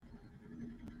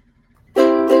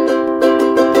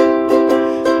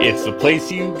It's the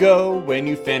place you go when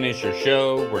you finish your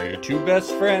show. We're your two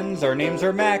best friends. Our names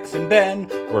are Max and Ben.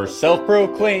 We're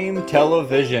self-proclaimed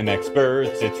television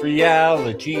experts. It's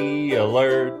Reality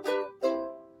Alert.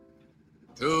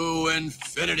 To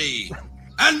infinity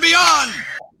and beyond!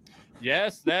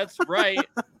 Yes, that's right.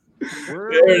 We're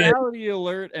Reality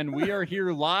Alert, and we are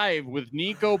here live with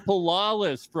Nico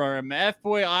Palalis from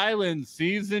F-Boy Island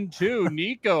Season 2.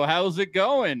 Nico, how's it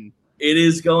going? It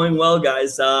is going well,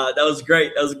 guys. That was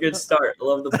great. That was a good start. I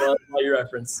love the Buzz Lightyear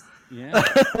reference. Yeah,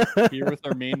 here with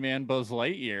our main man, Buzz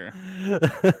Lightyear.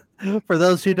 For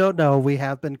those who don't know, we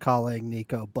have been calling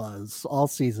Nico Buzz all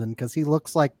season because he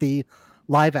looks like the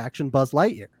live-action Buzz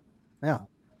Lightyear. Yeah.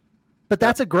 But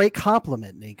that's a great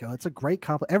compliment, Nico. It's a great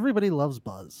compliment. Everybody loves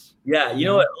Buzz. Yeah, you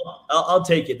know what? I'll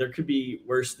take it. There could be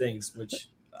worse things, which,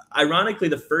 ironically,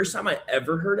 the first time I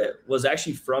ever heard it was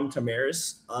actually from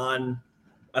Tamaris on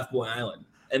F-Boy Island.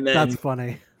 And then that's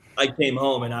funny. I came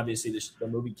home, and obviously the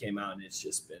movie came out, and it's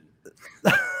just been...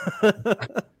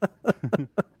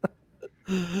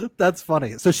 That's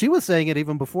funny. So she was saying it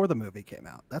even before the movie came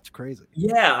out. That's crazy.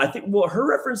 Yeah, I think, well, her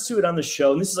reference to it on the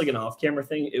show, and this is like an off-camera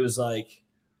thing, it was like,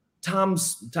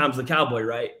 Tom's the cowboy,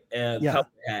 right? And yeah. Cowboy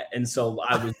hat. And so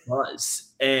I was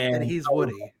Buzz. And he's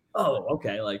Woody. Oh,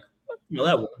 okay. Like, you know,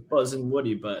 that was Buzz and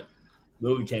Woody, but the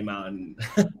movie came out and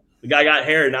the guy got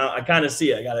hair. Now I kind of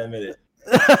see it. I got to admit it.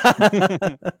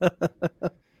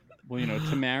 Well, you know,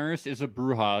 Tamaris is a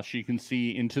bruja. She can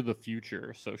see into the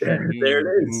future. So she knew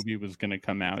the movie was going to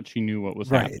come out. She knew what was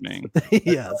happening.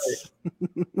 Yes.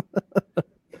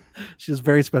 She has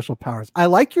very special powers. I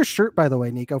like your shirt, by the way,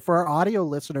 Nico. For our audio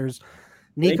listeners,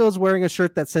 Nico's wearing a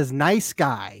shirt that says "nice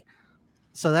guy,"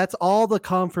 so that's all the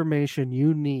confirmation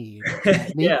you need.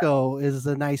 Nico is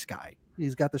the nice guy.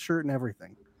 He's got the shirt and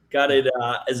everything. Got it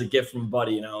as a gift from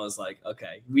Buddy, and I was like,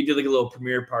 okay. We did like a little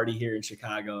premiere party here in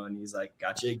Chicago, and he's like,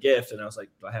 "Got you a gift," and I was like,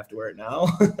 "Do I have to wear it now?"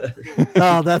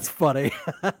 Oh, that's funny.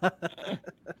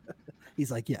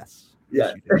 He's like, "Yes."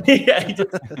 Yeah. Yeah. He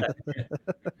did.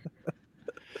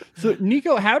 So,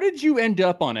 Nico, how did you end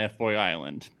up on F-Boy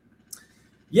Island?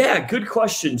 Yeah, good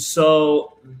question.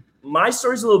 So my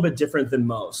story's a little bit different than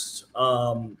most.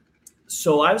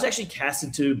 So I was actually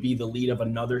casted to be the lead of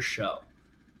another show,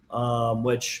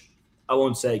 which I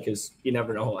won't say because you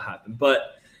never know what happened.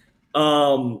 But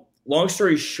long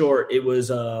story short, it was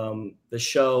the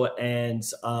show, and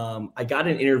I got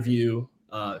an interview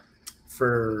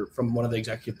from one of the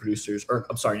executive producers, or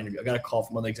I'm sorry, interview. I got a call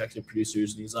from one of the executive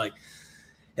producers, and he's like,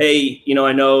 "Hey, you know,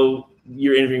 I know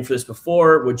you're interviewing for this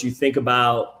before. What'd you think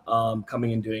about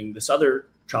coming and doing this other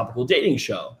tropical dating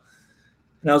show?"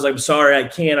 And I was like, "I'm sorry, I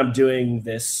can't. I'm doing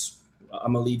this.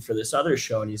 I'm a lead for this other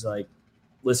show." And he's like,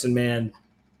 "Listen, man,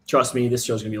 trust me, this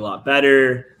show's gonna be a lot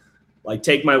better. Like,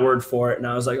 take my word for it." And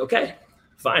I was like, "Okay,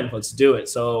 fine, let's do it."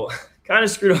 So kind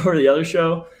of screwed over the other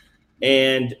show.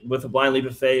 And with a blind leap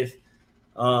of faith,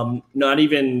 not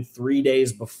even 3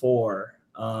 days before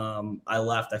I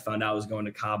left, I found out I was going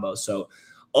to Cabo. So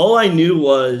all I knew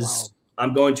was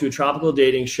I'm going to a tropical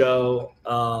dating show.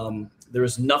 There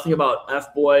was nothing about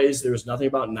F-boys. There was nothing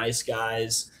about nice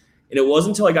guys. And it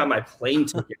wasn't until I got my plane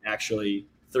ticket, actually,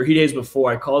 3 days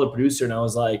before, I called the producer and I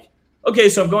was like, "Okay,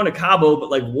 so I'm going to Cabo, but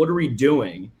like, what are we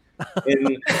doing?"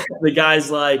 And the guy's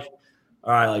like,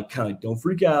 "All right, like, kind of like, don't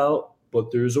freak out,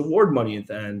 but there's award money at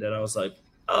the end." And I was like,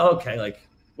 "Oh, okay, like,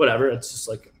 whatever. It's just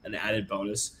like an added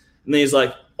bonus." And then he's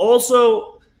like,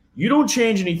 "Also, you don't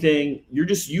change anything. You're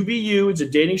just you be you. It's a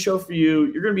dating show for you.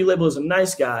 You're going to be labeled as a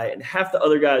nice guy, and half the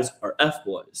other guys are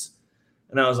F-boys."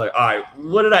 And I was like, "All right,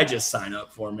 what did I just sign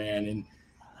up for, man?" And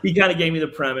he kind of gave me the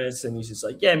premise, and he's just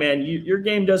like, "Yeah, man, your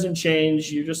game doesn't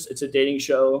change. It's a dating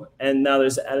show, and now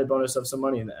there's the added bonus of some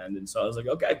money in the end." And so I was like,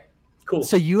 "Okay, cool."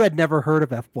 So you had never heard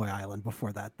of F-Boy Island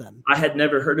before that, then? I had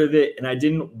never heard of it, and I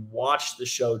didn't watch the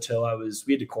show till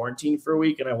we had to quarantine for a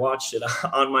week, and I watched it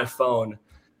on my phone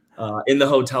in the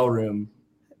hotel room.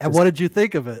 And what did you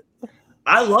think of it?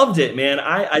 I loved it, man.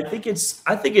 I think it's,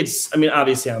 I mean,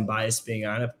 obviously I'm biased being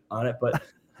on it, but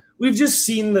we've just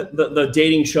seen the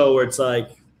dating show where it's like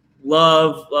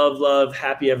love,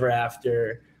 happy ever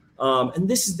after. And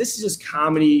this is just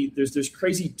comedy. There's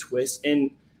crazy twists, and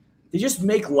they just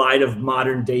make light of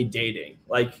modern day dating.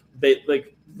 Like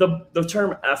the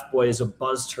term F-boy is a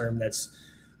buzz term that's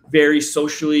very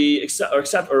socially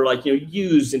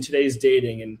used in today's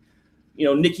dating. And, you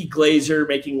know, Nikki Glazer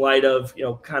making light of,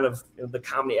 kind of the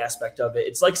comedy aspect of it.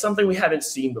 It's like something we haven't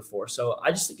seen before. So I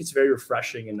just think it's very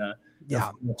refreshing and an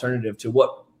alternative to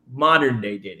what modern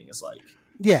day dating is like.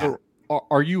 Yeah. So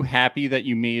are you happy that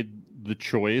you made the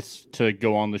choice to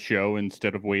go on the show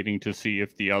instead of waiting to see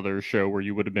if the other show where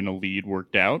you would have been a lead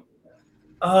worked out?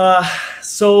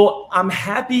 So I'm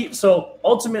happy. So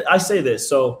ultimately, I say this.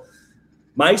 So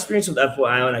my experience with FBoy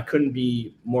Island, I couldn't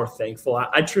be more thankful.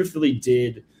 I truthfully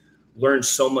did learn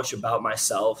so much about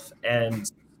myself,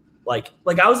 and like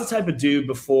I was the type of dude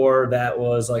before that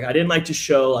was like I didn't like to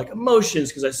show like emotions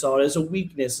because I saw it as a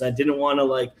weakness, and I didn't want to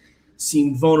like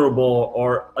seem vulnerable,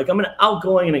 or like I'm an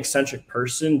outgoing and eccentric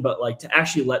person, but like to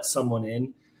actually let someone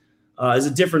in is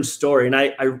a different story. And I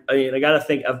got to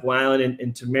thank FBoy Island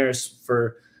and Tamaris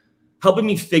for helping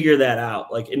me figure that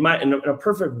out. Like in a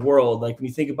perfect world, like when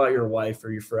you think about your wife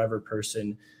or your forever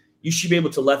person, you should be able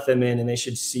to let them in and they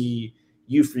should see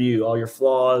you for you, all your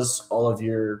flaws, all of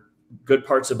your good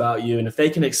parts about you. And if they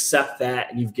can accept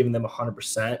that and you've given them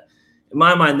 100%, in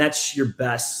my mind, that's your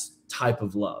best type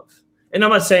of love. And I'm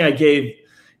not saying I gave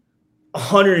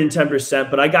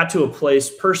 110%, but I got to a place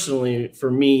personally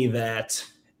for me that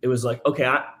it was like,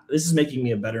 okay, this is making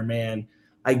me a better man.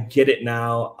 I get it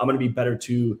now. I'm going to be better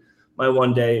to my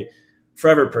one day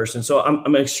forever person. So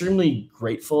I'm extremely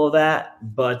grateful of that.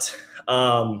 But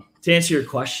to answer your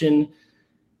question,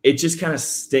 it just kind of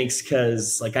stinks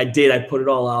because like I put it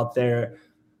all out there.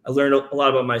 I learned a lot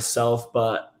about myself,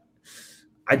 but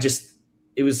I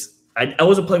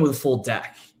wasn't playing with a full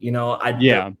deck. You know,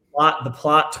 the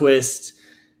plot twist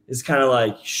is kind of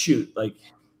like, shoot, like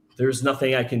there's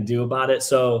nothing I can do about it.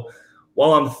 So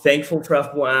while I'm thankful for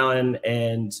FBoy Island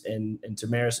and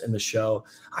Tamaris in the show,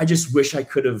 I just wish I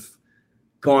could have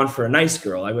gone for a nice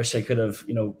girl. I wish I could have,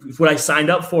 what I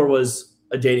signed up for was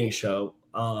a dating show.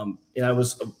 And I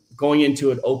was going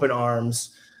into it open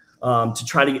arms to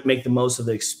try to make the most of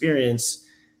the experience.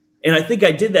 And I think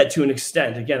I did that to an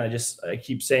extent. Again, I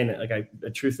keep saying it. Like I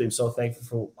truthfully am so thankful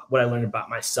for what I learned about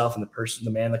myself and the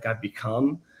man that I've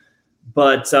become.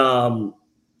 But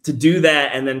to do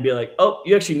that and then be like, oh,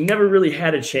 you actually never really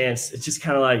had a chance. It's just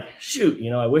kind of like, shoot,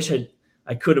 I wish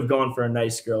I could have gone for a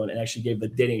nice girl and actually gave the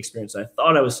dating experience I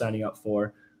thought I was signing up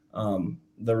for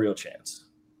the real chance.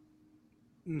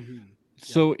 Mm-hmm.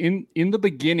 So in the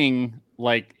beginning,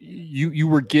 like you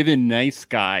were given nice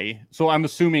guy. So I'm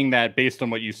assuming that based on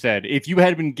what you said, if you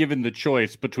had been given the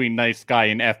choice between nice guy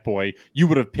and FBoy, you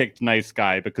would have picked nice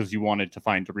guy because you wanted to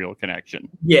find a real connection.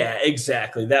 Yeah,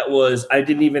 exactly. I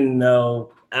didn't even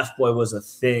know FBoy was a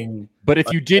thing. But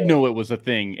if you did know it was a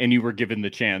thing and you were given the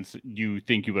chance, you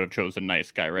think you would have chosen nice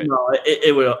guy, right? No,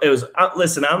 it was.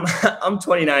 Listen, I'm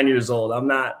 29 years old. I'm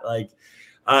not like.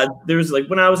 There was like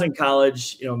when I was in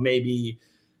college, maybe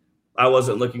I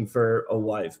wasn't looking for a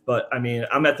wife, but I mean,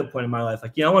 I'm at the point in my life,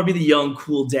 like, I want to be the young,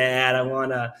 cool dad. I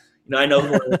want to, I know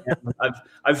who I am.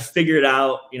 I've figured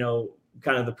out,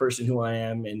 kind of the person who I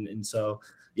am. And so,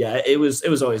 yeah, it was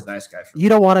always a nice guy for me. You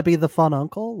don't want to be the fun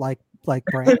uncle like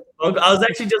Brand? I was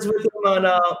actually just with him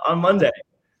on Monday.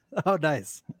 Oh,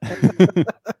 nice.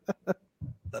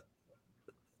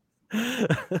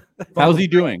 How's he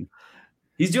doing?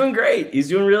 He's doing great. He's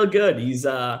doing real good. He's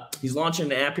launching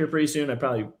an app here pretty soon. I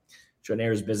probably should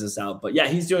air his business out, but yeah,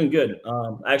 he's doing good.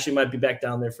 I actually might be back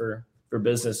down there for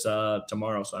business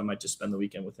tomorrow, so I might just spend the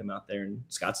weekend with him out there in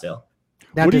Scottsdale.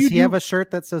 Now, does he have a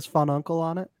shirt that says "Fun Uncle"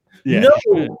 on it? Yeah,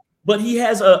 no, but he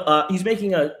has he's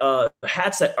making a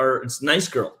hats that are it's nice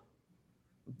girl.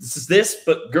 This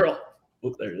but girl.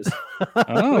 Oh, there it is.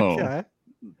 Oh, okay.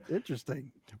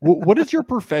 Interesting. What is your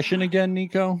profession again,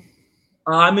 Nico?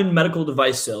 I'm in medical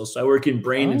device sales. So I work in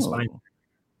brain and spine.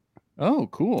 Oh,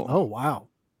 cool. Oh, wow.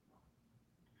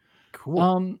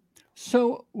 Cool.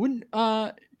 So when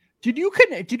did you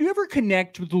ever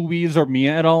connect with Louise or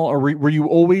Mia at all, or were you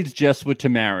always just with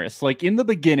Tamaris? Like in the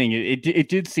beginning, it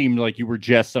did seem like you were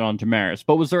just on Tamaris,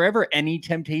 but was there ever any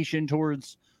temptation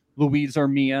towards Louise or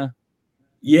Mia?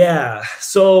 Yeah.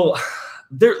 So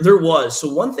there was.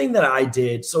 So one thing that I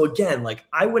did, so again, like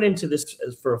I went into this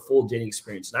for a full dating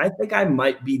experience, and I think I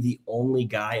might be the only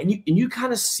guy, and you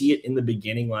kind of see it in the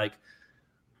beginning, like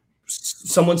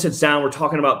someone sits down, we're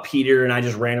talking about Peter, and I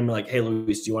just randomly like, hey,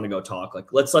 Louise, do you want to go talk?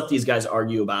 Like, let's let these guys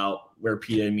argue about where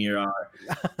Peter and Mia are.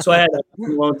 So I had a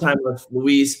alone time with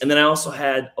Louise, and then I also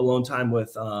had alone time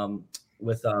with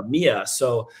Mia.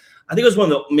 So I think it was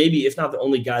one of the, maybe if not the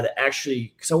only guy that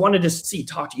actually, because I wanted to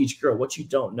talk to each girl. What you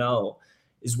don't know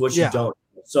is what you don't.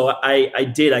 So I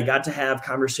did. I got to have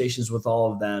conversations with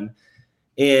all of them,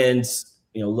 and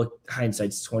look,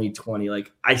 hindsight's 2020.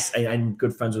 Like I'm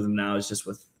good friends with them now. It's just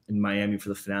in Miami for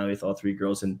the finale with all three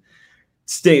girls, and it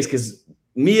stinks because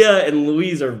Mia and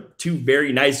Louise are two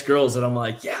very nice girls, and I'm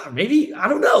like, yeah, maybe, I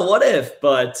don't know, what if?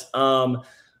 But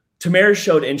Tamaris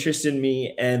showed interest in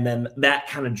me, and then that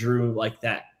kind of drew like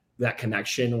that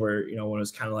connection where when it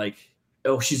was kind of like,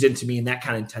 oh, she's into me, and that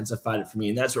kind of intensified it for me,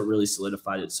 and that's what really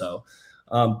solidified it. So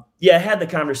Yeah, I had the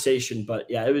conversation, but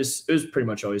yeah, it was pretty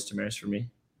much always Tamaris for me.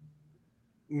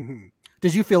 Mm-hmm.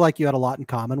 Did you feel like you had a lot in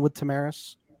common with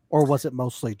Tamaris, or was it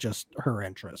mostly just her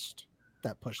interest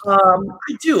that pushed that?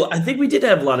 I do. I think we did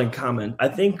have a lot in common. I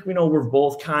think, we're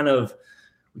both kind of,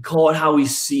 we call it how we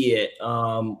see it.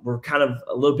 We're kind of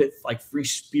a little bit like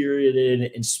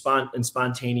free-spirited and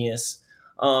spontaneous.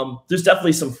 There's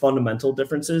definitely some fundamental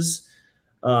differences,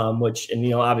 which,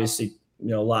 obviously,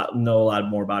 know a lot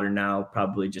more about her now,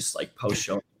 probably just like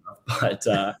post-show stuff.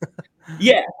 But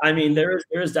yeah, I mean, there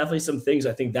is definitely some things.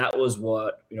 I think that was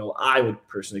what, I would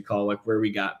personally call like where we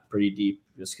got pretty deep,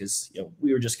 just because,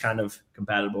 we were just kind of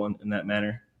compatible in that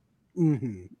manner.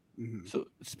 Mm-hmm. Mm-hmm. So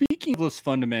speaking of those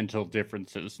fundamental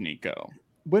differences, Nico,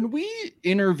 when we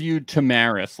interviewed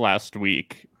Tamaris last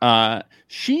week,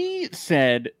 she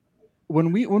said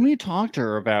when we talked to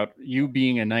her about you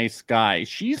being a nice guy,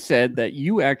 she said that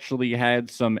you actually had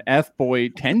some F-boy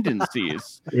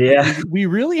tendencies. Yeah, we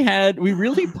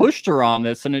really pushed her on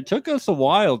this, and it took us a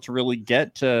while to really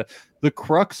get to the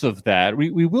crux of that.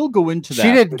 We will go into that.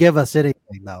 She didn't give us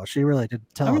anything, though. She really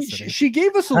didn't tell us anything. She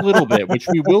gave us a little bit, which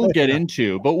we will get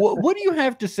into. But what do you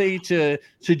have to say to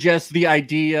just the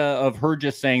idea of her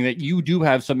just saying that you do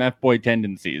have some F-boy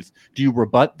tendencies? Do you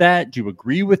rebut that? Do you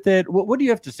agree with it? What do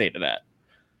you have to say to that?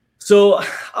 So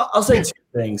I'll say two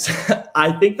things.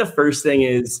 I think the first thing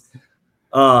is,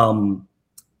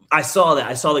 I saw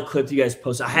the clip you guys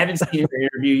posted. I haven't seen her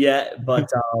interview yet, but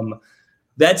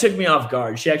that took me off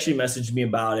guard. She actually messaged me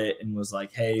about it and was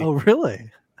like, "Hey, oh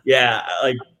really? Yeah,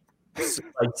 like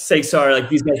say sorry. Like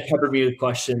these guys peppered me with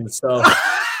questions." So,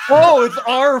 oh, it's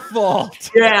our fault.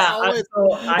 Yeah,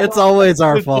 it's always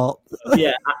our fault.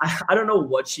 Yeah, I don't know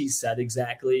what she said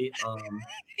exactly.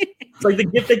 It's like the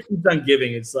gift that keeps on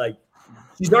giving. It's like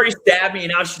she's already stabbed me,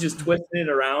 and now she's just twisting it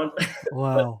around.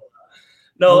 Wow.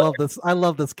 No, I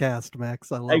love this cast,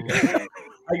 Max. I love it.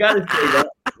 I gotta say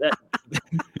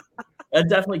that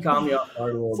definitely caught me off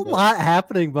guard a little bit. There's a lot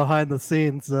happening behind the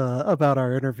scenes about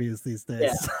our interviews these days.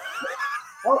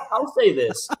 Yeah. I'll say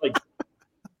this. Like,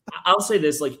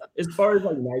 as far as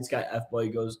like nice guy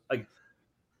F-boy goes, like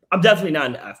I'm definitely not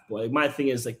an F-boy. Like, my thing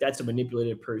is like that's a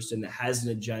manipulative person that has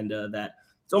an agenda that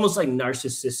it's almost like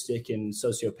narcissistic and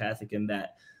sociopathic in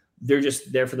that they're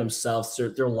just there for themselves.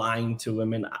 They're lying to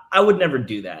women. I would never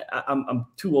do that. I'm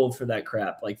too old for that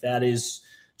crap. Like that is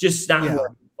just not who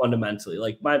I'm fundamentally.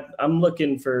 Like I'm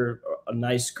looking for a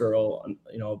nice girl,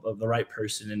 of the right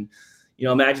person, and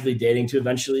I'm actively dating to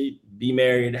eventually be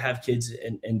married, have kids,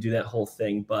 and do that whole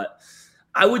thing. But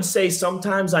I would say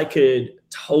sometimes I could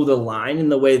toe the line in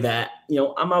the way that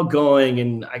I'm outgoing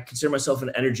and I consider myself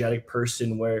an energetic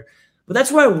person but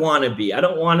that's where I want to be. I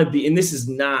don't want to be, and this is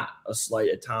not a slight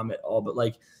at Tom at all, but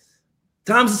like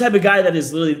Tom's the type of guy that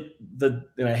is literally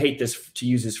and I hate this to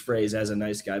use this phrase as a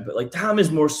nice guy, but like Tom is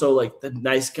more so like the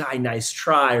nice guy, nice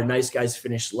try, or nice guys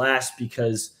finish last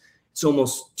because it's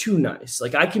almost too nice.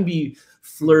 Like I can be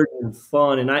flirty and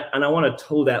fun, and I want to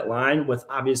toe that line with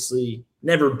obviously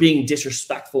never being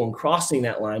disrespectful and crossing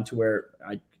that line to where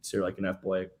I consider like an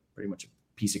F-boy pretty much a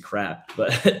piece of crap.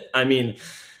 But I mean,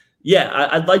 yeah,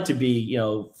 I'd like to be,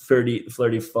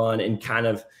 flirty, fun, and kind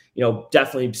of,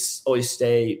 definitely always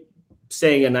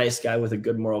staying a nice guy with a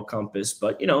good moral compass,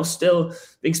 but, still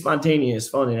being spontaneous,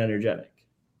 fun, and energetic.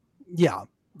 Yeah.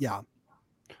 Yeah.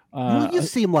 You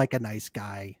seem like a nice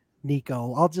guy,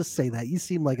 Nico. I'll just say that you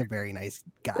seem like a very nice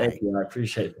guy. Thank you. I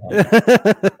appreciate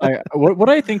that. What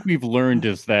I think we've learned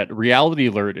is that Reality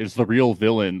Alert is the real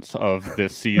villains of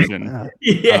this season.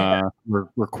 Yeah.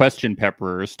 We're question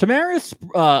pepperers. Tamaris,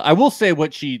 I will say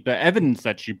the evidence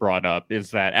that she brought up is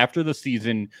that after the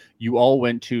season, you all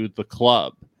went to the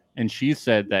club, and she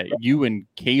said that you and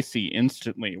Casey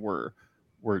instantly were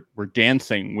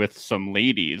dancing with some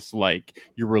ladies, like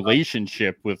your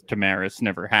relationship with Tamaris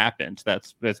never happened.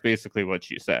 That's basically what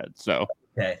she said. So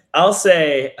okay, I'll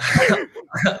say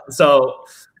so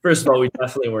first of all, we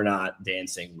definitely were not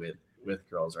dancing with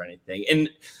girls or anything, and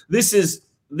this is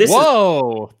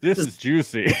juicy. This is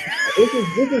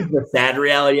the sad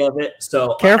reality of it.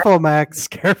 So careful, Max.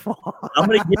 Careful. I'm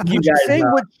gonna give you guys say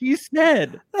what she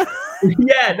said.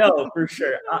 Yeah, no, for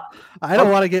sure. I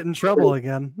don't want to get in trouble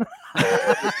again.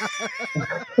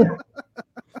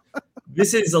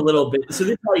 This is a little bit. So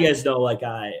this is how you guys know, like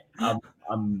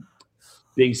I'm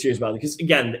being serious about it, because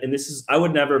again, and this is I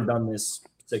would never have done this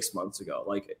 6 months ago.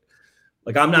 Like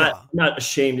I'm not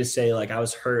ashamed to say like I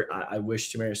was hurt. I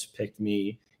wish Tamaris picked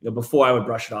me. Before I would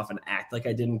brush it off and act like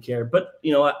I didn't care, but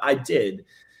I did.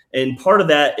 And part of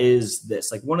that is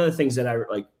this. Like one of the things that I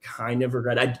like kind of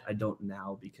regret. I don't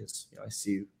now because I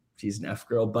see she's an F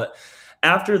girl. But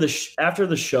after the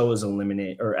show was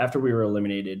eliminated, or after we were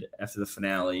eliminated after the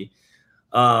finale,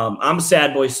 I'm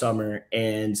Sad Boy Summer,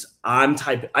 and I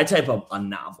type up a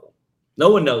novel. No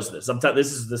one knows this.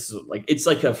 This is like, it's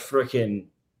like a freaking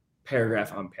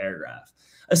paragraph on paragraph.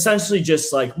 Essentially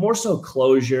just like more so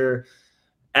closure,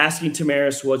 asking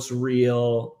Tamaris what's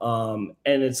real.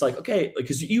 And it's like, okay,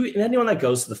 because anyone that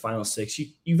goes to the final 6, you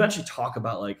eventually talk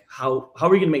about like, how are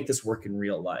we going to make this work in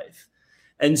real life?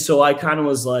 And so I kind of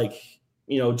was like,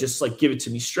 just like give it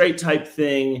to me straight type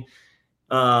thing.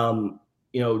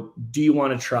 Do you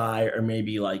want to try, or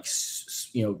maybe like,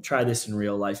 try this in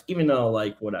real life, even though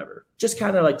like whatever, just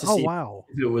kind of like to see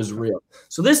if it was real.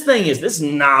 So this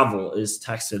novel is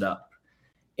texted up,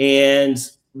 and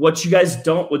what you guys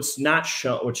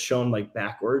what's shown like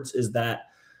backwards is that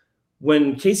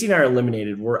when Casey and I are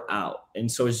eliminated, we're out.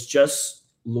 And so it's just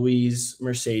Louise,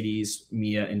 Mercedes,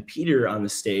 Mia, and Peter on the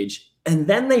stage. And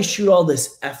then they shoot all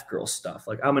this F girl stuff.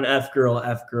 Like, I'm an F girl,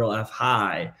 F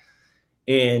high.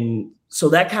 And so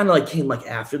that kind of like came like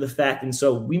after the fact. And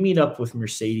so we meet up with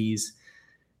Mercedes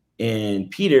and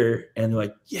Peter, and they're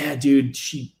like, yeah, dude,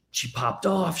 she popped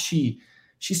off. She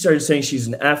started saying she's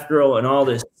an F girl and all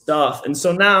this stuff. And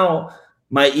so now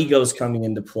my ego's coming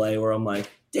into play, where I'm like,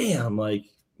 damn, like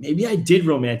maybe I did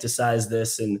romanticize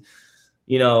this. And,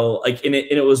 like, and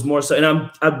it was more so,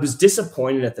 and I was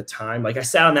disappointed at the time. Like, I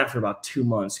sat on that for about 2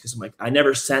 months, because I'm like, I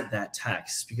never sent that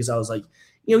text, because I was like,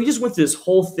 you just went through this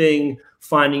whole thing,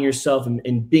 finding yourself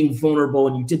and being vulnerable,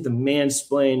 and you did the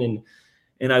mansplain.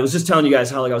 And I was just telling you guys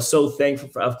how like I was so thankful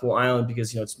for F-Boy Island,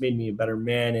 because it's made me a better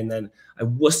man. And then I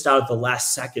wussed out at the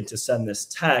last second to send this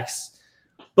text,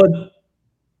 but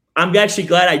I'm actually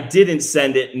glad I didn't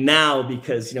send it now,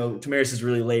 because Tamaris is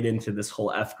really laid into this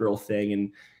whole F girl thing,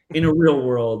 and in a real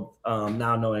world,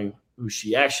 now knowing who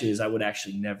she actually is, I would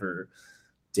actually never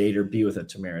date or be with a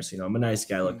Tamaris. I'm a nice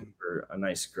guy looking for a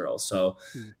nice girl, so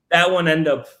that one ended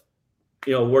up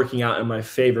working out in my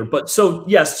favor. But so,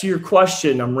 yes, to your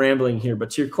question, I'm rambling here, but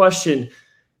to your question,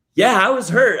 yeah, I was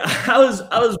hurt. I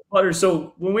was buttered.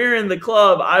 So when we were in the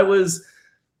club, I was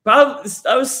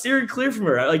steering clear from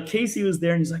her. Like, Casey was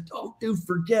there, and he's like, oh, dude,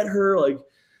 forget her. Like,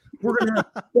 we're going to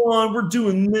have fun. We're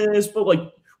doing this, but like,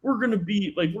 we're going to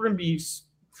be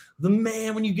the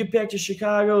man when you get back to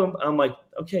Chicago. I'm like,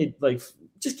 okay, like,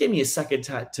 just give me a second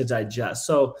to digest.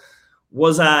 So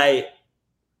was I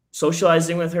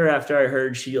socializing with her after I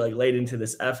heard she like laid into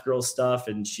this F girl stuff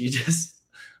and she just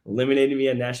eliminated me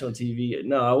on national TV?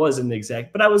 No, I wasn't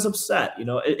exact, but I was upset,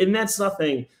 and that's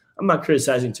nothing. I'm not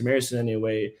criticizing Tamaris in any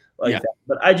way that,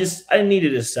 but I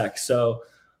needed a sec. So,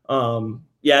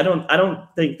 I don't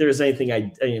think there's anything.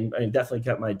 I definitely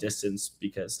kept my distance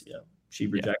because, she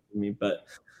rejected me, but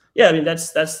yeah, I mean,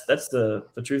 that's the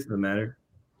truth of the matter.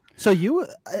 So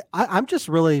I'm just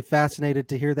really fascinated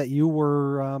to hear that you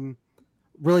were,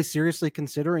 really seriously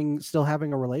considering still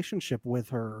having a relationship with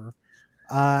her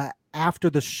after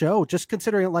the show, just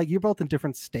considering like you're both in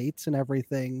different states and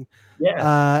everything.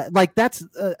 Yeah. Like that's,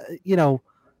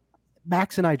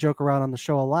 Max and I joke around on the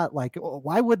show a lot. Like,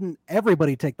 why wouldn't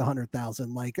everybody take the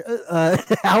 100,000? Like,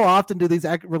 how often do these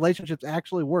relationships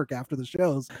actually work after the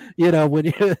shows? When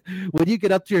you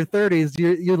get up to your 30s,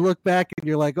 you look back and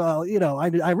you're like, well,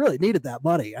 I really needed that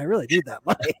money. I really need that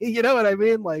money. You know what I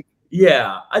mean? Like,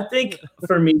 yeah, I think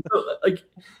for me, like,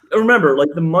 remember,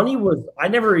 like the money was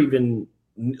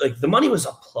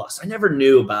a plus. I never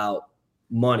knew about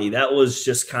money. That was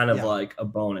just kind of like a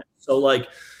bonus. So like,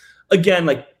 again,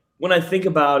 like when I think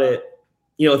about it,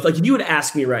 if you would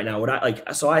ask me right now, would I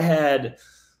like, so I had,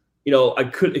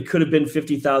 it could have been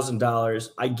 $50,000.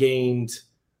 I gained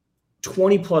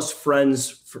 20 plus friends,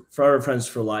 forever friends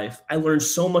for life. I learned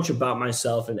so much about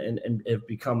myself and have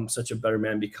become such a better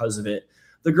man because of it.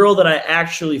 The girl that I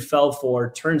actually fell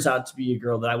for turns out to be a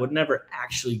girl that I would never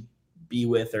actually be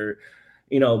with or,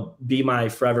 be my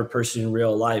forever person in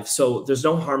real life. So there's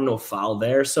no harm, no foul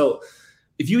there. So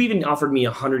if you even offered me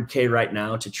 $100K right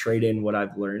now to trade in what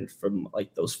I've learned from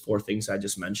like those 4 things I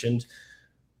just mentioned,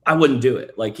 I wouldn't do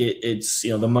it. Like it's,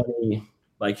 the money,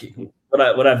 like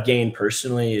what I've gained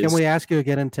personally is. Can we ask you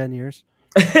again in 10 years?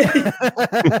 By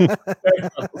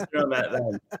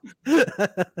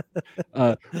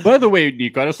the way,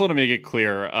 Nico, I just want to make it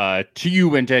clear to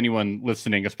you and to anyone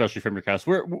listening, especially from your cast,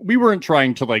 we weren't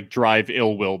trying to like drive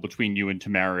ill will between you and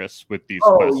Tamaris with these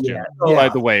questions. Yeah. By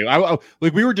the way,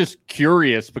 like we were just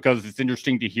curious because it's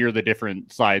interesting to hear the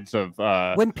different sides of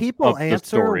when people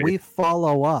answer, we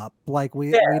follow up. Like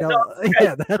we don't.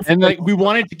 Yeah, and like we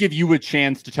wanted to give you a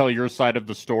chance to tell your side of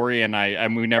the story,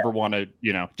 and we never want to,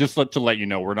 just to let you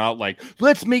know, we're not like,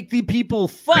 let's make the people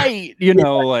fight, you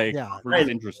know, like we're just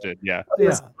interested. Yeah.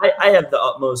 I have the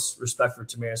utmost respect for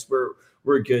Tamaris.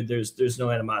 We're good. There's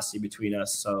no animosity between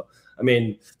us. So, I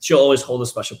mean, she'll always hold a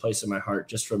special place in my heart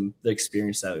just from the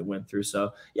experience that we went through.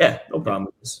 So, yeah, no problem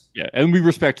with this. Yeah, and we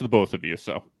respect the both of you.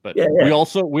 So, but we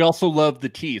also love the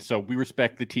tea, so we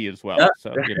respect the tea as well. Yeah.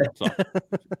 So, you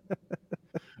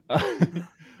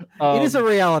know, it is a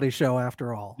reality show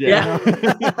after all. Yeah.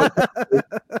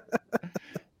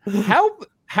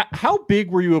 How big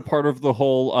were you a part of the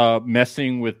whole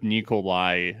messing with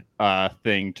Nikolai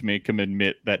thing to make him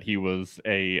admit that he was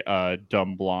a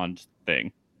dumb blonde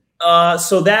thing?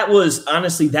 So that was a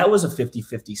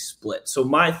 50-50 split. So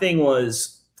my thing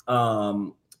was,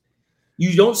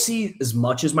 you don't see as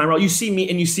much as my role. You see me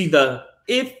and you see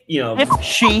if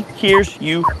she hears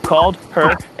you called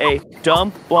her a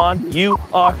dumb blonde, you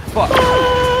are fucked.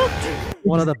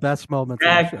 One of the best moments.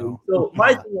 Exactly. So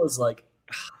my thing was like,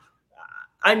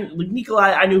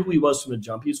 Nikolai, I knew who he was from the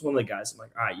jump. He was one of the guys. I'm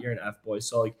like, all right, you're an F-boy.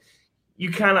 So like,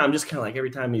 I'm just kind of like,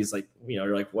 every time he's like, you know,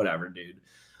 you're like, whatever, dude.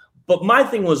 But my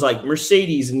thing was like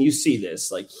Mercedes, and you see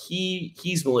this, like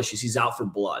he's malicious. He's out for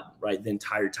blood, right, the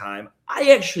entire time. I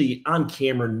actually, on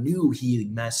camera, knew he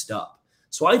messed up.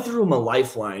 So I threw him a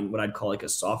lifeline, what I'd call like a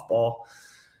softball,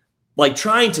 like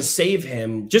trying to save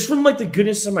him just from like the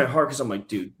goodness of my heart. Because I'm like,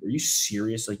 dude, are you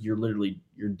serious? Like you're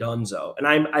donezo. And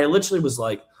I literally was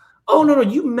like, oh, no,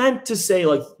 you meant to say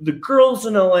like the girls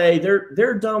in LA,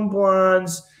 they're dumb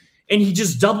blondes. And he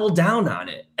just doubled down on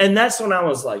it. And that's when I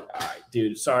was like, all right,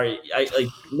 dude, sorry.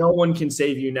 No one can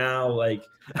save you now. Like,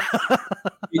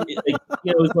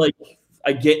 it's like,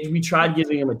 we tried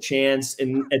giving him a chance.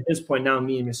 And at this point now,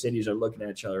 me and Mercedes are looking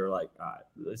at each other like, all right,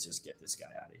 let's just get this guy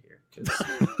out of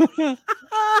here.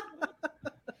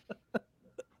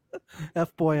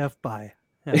 F-boy, F-bye.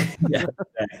 Yeah,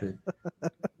 exactly.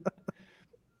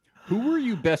 Who were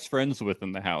you best friends with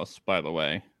in the house, by the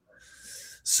way?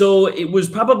 So it was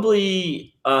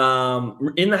probably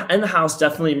in the house,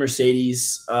 definitely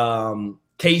Mercedes.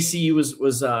 Casey was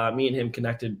me and him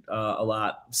connected a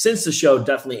lot since the show.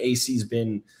 Definitely AC's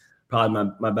been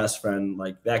probably my best friend.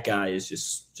 Like that guy is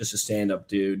just a stand-up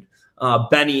dude.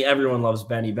 Benny, everyone loves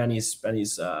Benny. Benny's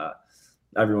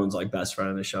everyone's like best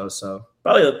friend in the show. So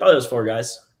probably those four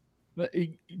guys.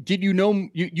 Did you know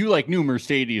you like knew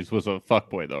Mercedes was a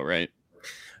fuckboy though, right?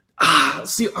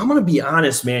 See, I'm gonna be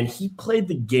honest, man. He played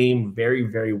the game very,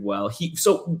 very well.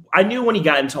 So I knew when he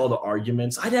got into all the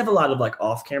arguments, I'd have a lot of like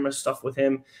off-camera stuff with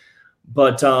him.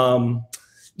 But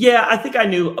yeah, I think I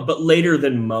knew, but later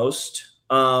than most.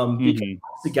 Because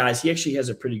the guys, he actually has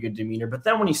a pretty good demeanor. But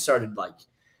then when he started like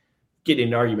getting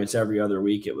in arguments every other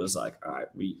week, it was like, all right,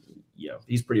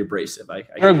 he's pretty abrasive.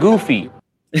 You're goofy.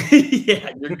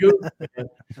 Yeah, you're goofy.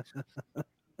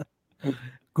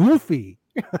 Goofy.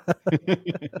 I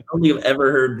don't think I've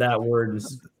ever heard that word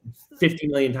 50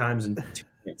 million times in 2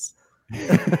 minutes.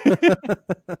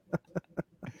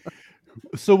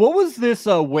 So what was this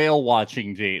whale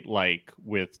watching date like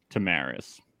with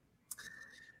Tamaris?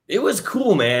 It was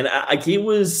cool, man.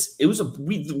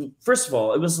 First of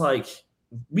all, it was like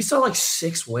we saw like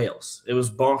 6 whales. It was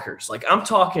bonkers. Like I'm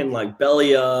talking like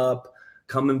belly up,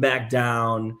 coming back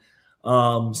down.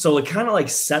 So it kind of like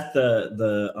set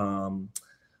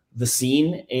the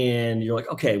scene, and you're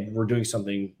like, okay, we're doing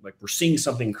something, like we're seeing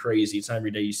something crazy. It's not every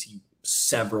day you see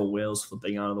several whales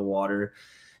flipping out of the water.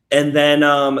 And then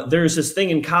there's this thing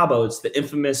in Cabo. It's the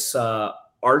infamous arc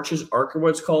or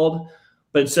what it's called,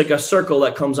 but it's like a circle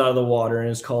that comes out of the water, and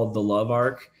it's called the Love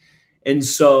Arc. And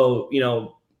so,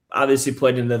 obviously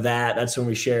played into that. That's when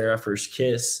we share our first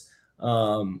kiss.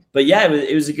 But yeah,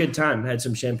 it was a good time. I had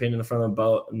some champagne in the front of the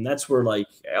boat, and that's where like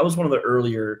I was one of the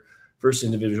earlier first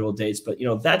individual dates, but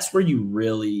that's where you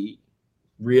really,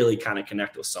 really kind of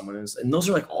connect with someone. And those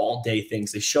are like all day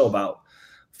things. They show about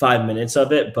 5 minutes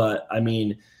of it, but I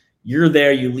mean, you're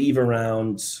there, you leave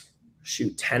around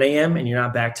 10 a.m. and you're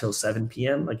not back till 7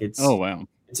 p.m. Like it's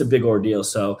a big ordeal.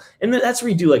 So, and that's where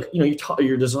you do like,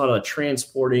 there's a lot of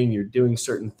transporting, you're doing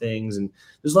certain things, and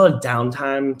there's a lot of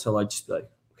downtime to like just be like,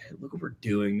 look what we're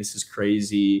doing. This is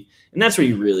crazy. And that's where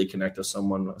you really connect with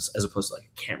someone as opposed to like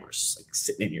cameras like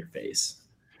sitting in your face.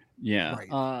 Yeah.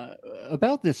 Right.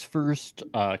 About this first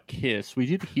kiss, we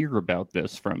did hear about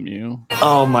this from you.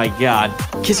 Oh my God.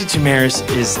 Kissing Tamaris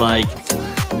is like,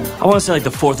 I want to say like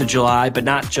the 4th of July, but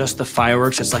not just the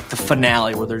fireworks. It's like the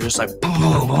finale where they're just like,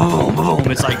 boom, boom,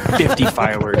 boom. It's like 50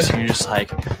 fireworks. And you're just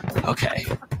like, okay,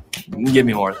 give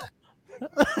me more of that.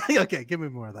 Okay, give me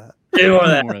more of that. Give me more of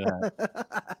that.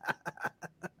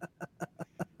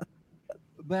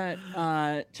 But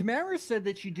Tamaris said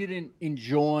that you didn't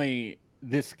enjoy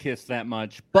this kiss that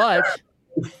much, but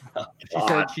She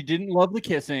said she didn't love the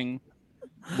kissing.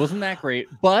 Wasn't that great?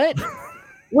 But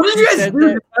what did you guys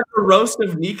do? A roast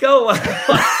of Nico?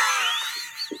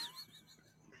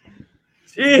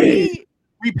 we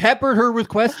peppered her with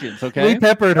questions. Okay, We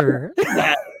peppered her.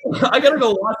 I gotta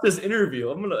go watch this interview.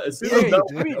 I'm gonna as soon as I'm done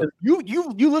with this.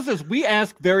 you listen. We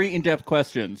ask very in-depth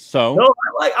questions. So No,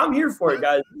 I'm here for it,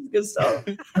 guys. This is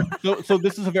good stuff. so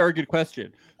this is a very good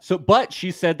question. So, but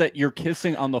she said that your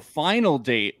kissing on the final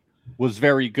date was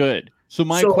very good. So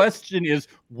my question is,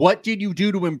 what did you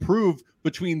do to improve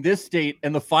between this date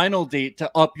and the final date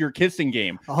to up your kissing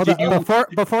game? Hold on.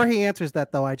 Before he answers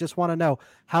that, though, I just want to know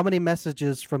how many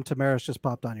messages from Tamaris just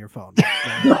popped on your phone. This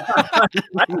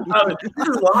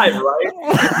is live, right?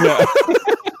 Yeah.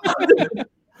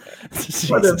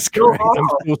 Jesus Christ. I'm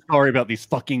so sorry about these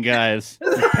fucking guys,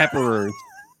 these pepperers.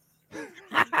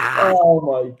 Oh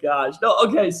my gosh. No,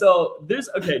 okay, so there's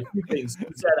two things. He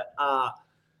said,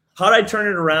 how did I turn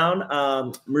it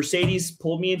around? Mercedes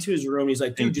pulled me into his room. He's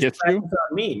like, dude, just practice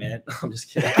on me, man. I'm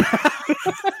just kidding.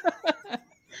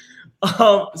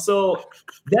 So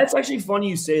that's actually funny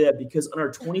you say that, because on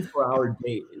our 24-hour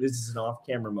date, this is an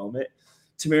off-camera moment,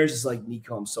 Tamaris is like,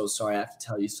 Nico, I'm so sorry. I have to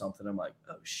tell you something. I'm like,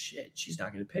 oh shit, she's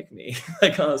not going to pick me.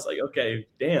 Like, I was like, okay,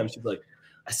 damn. She's like,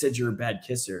 I said you're a bad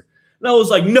kisser. And I was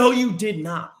like, no, you did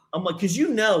not. I'm like, because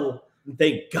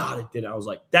thank God it did. I was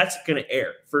like, that's going to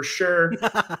air for sure.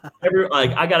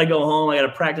 I got to go home. I got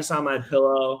to practice on my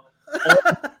pillow.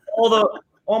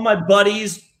 All my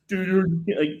buddies, dude,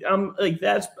 I'm like,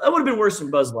 that would have been worse than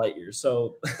Buzz Lightyear.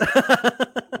 So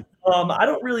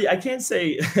I can't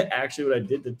say actually what I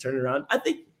did to turn it around. I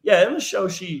think, yeah, in the show,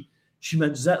 she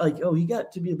mentions that, like, oh, he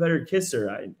got to be a better kisser.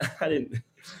 I didn't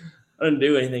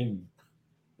do anything.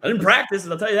 I didn't practice,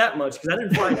 and I'll tell you that much, because I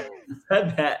didn't find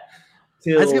said that.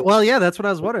 Well, yeah, that's what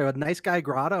I was wondering. A Nice Guy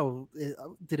Grotto,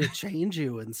 did it change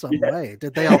you in some way?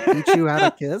 Did they all teach you how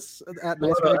to kiss at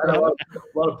Nice Guy Grotto?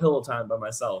 A lot of pillow time by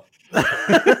myself.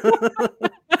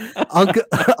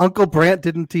 Uncle Brant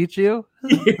didn't teach you?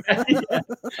 Yeah.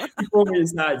 He pulled me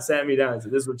aside, sat me down, and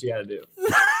said, this is what you got to do.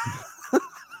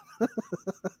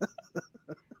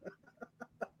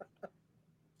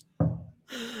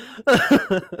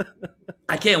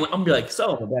 I can't. I'm gonna be like,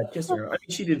 so I'm a bad kisser. I mean,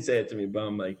 she did say it to me, but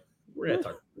I'm like, we're gonna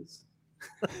talk about this.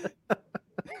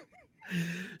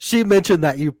 She mentioned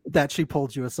that she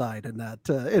pulled you aside in that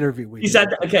interview. He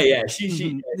said, okay, yeah,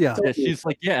 She's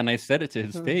like, yeah, and I said it to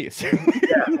his face. Yeah.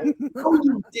 Oh,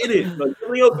 you did it. Like, are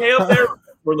we okay up there?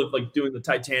 We're like doing the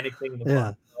Titanic thing in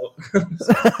the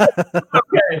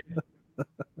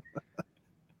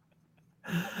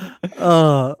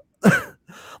Okay.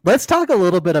 Let's talk a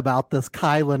little bit about this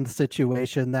Kyland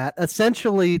situation that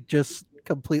essentially just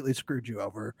completely screwed you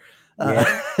over.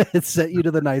 It sent you to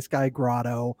the Nice Guy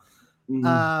Grotto.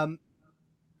 Mm-hmm.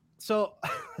 So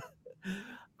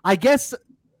I guess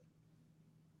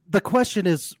the question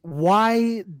is,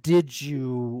 why did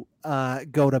you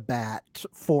go to bat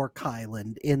for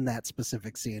Kyland in that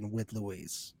specific scene with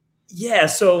Louise? Yeah,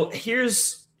 so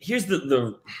here's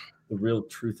the real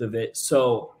truth of it.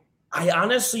 So I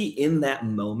honestly, in that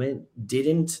moment,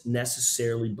 didn't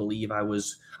necessarily believe my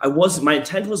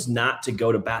intent was not to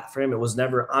go to bat for him. It was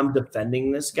never, I'm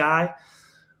defending this guy.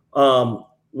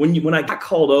 When I got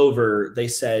called over, they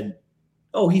said,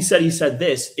 oh, he said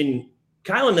this, and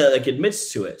Kyland like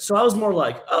admits to it. So I was more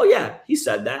like, oh yeah, he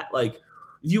said that. Like,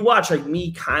 if you watch like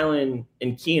me, Kyland,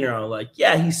 and Keener, I'm like,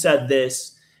 yeah, he said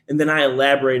this. And then I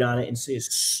elaborate on it and say a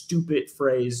stupid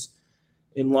phrase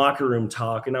in locker room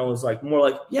talk. And I was like, more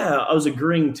like, yeah, I was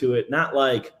agreeing to it. Not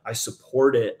like I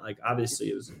support it. Like, obviously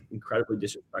it was incredibly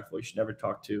disrespectful. You should never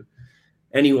talk to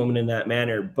any woman in that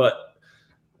manner. But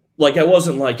like, I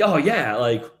wasn't like, oh yeah,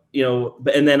 like, you know,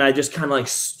 and then I just kind of like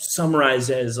summarized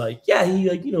it as like, yeah, he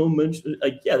like, you know, mentioned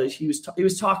like, yeah, that he was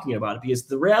talking about it, because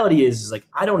the reality is like,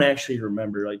 I don't actually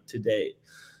remember like today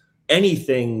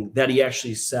anything that he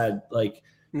actually said. Like,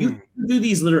 you do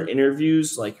these little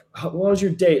interviews, like, what was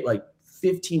your date? Like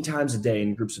 15 times a day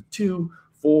in groups of 2,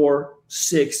 4,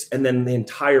 6, and then the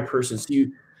entire person. So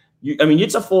I mean,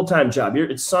 it's a full-time job.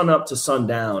 It's sun up to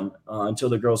sundown until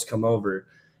the girls come over.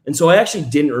 And so I actually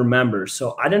didn't remember.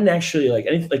 So I didn't actually like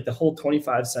anything, like the whole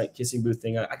 25-cent kissing booth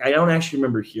thing. I don't actually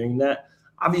remember hearing that.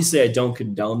 Obviously I don't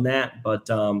condone that, but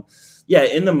yeah,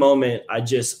 in the moment,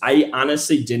 I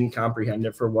honestly didn't comprehend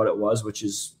it for what it was, which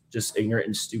is just ignorant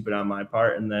and stupid on my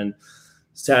part. And then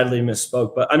sadly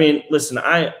misspoke. But I mean, listen,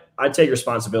 I take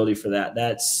responsibility for that.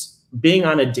 That's being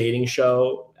on a dating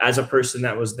show as a person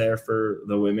that was there for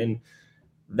the women.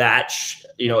 That,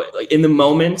 you know, like in the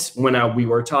moment when we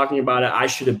were talking about it, I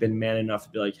should have been man enough to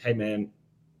be like, hey man,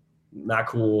 not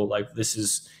cool. Like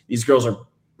these girls are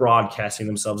broadcasting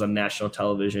themselves on national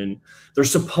television. They're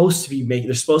supposed to be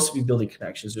building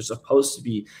connections. They're supposed to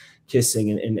be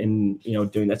kissing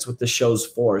and doing, that's what the show's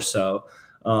for. So,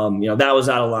 that was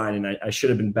out of line, and I should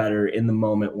have been better in the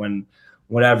moment when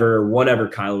whatever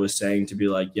Kyla was saying, to be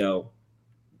like, yo.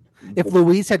 If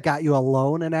Louise had got you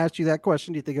alone and asked you that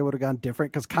question, do you think it would have gone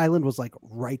different? Because Kylan was like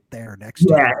right there next to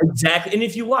you. Yeah, exactly. And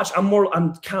if you watch,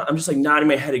 I'm just like nodding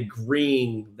my head,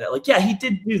 agreeing that, like, yeah, he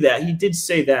did do that. He did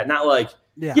say that. Not like,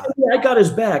 yeah, I got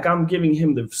his back, I'm giving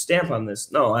him the stamp on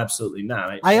this. No, absolutely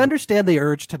not. I understand the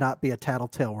urge to not be a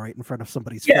tattletale right in front of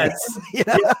somebody's face. Yeah,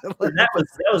 that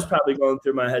was probably going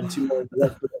through my head too much.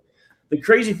 The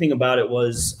crazy thing about it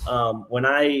was when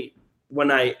I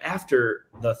after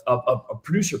a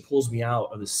producer pulls me out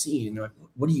of the scene, and they're like,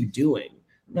 "What are you doing?"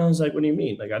 And I was like, "What do you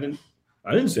mean? Like, I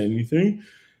didn't say anything."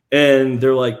 And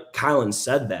they're like, "Kylan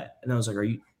said that," and I was like, "Are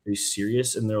you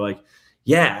serious?" And they're like,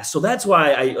 "Yeah." So that's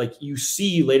why you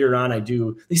see later on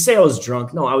they say I was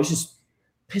drunk. No, I was just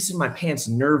pissing my pants,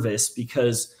 nervous,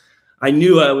 because I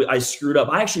knew I screwed up.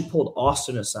 I actually pulled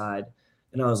Austin aside,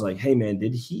 and I was like, "Hey man,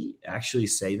 did he actually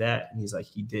say that?" And he's like,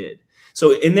 "He did."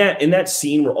 So in that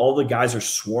scene where all the guys are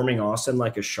swarming Austin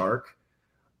like a shark,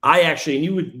 and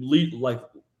you would like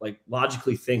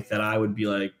logically think that I would be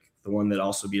like the one that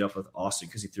also beat up with Austin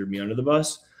because he threw me under the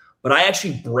bus. But I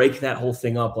actually break that whole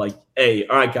thing up like, hey,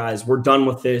 all right, guys, we're done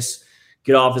with this.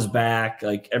 Get off his back.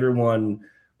 Like, everyone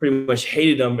pretty much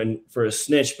hated him for a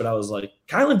snitch. But I was like,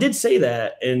 Kylan did say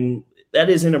that, and that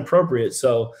is inappropriate.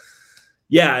 So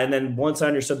yeah, and then once I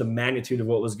understood the magnitude of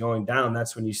what was going down,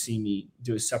 that's when you see me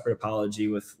do a separate apology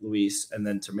with Luis and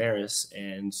then Tamaris.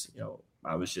 And,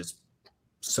 I was just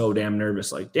so damn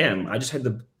nervous. Like, damn, I just had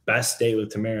the best date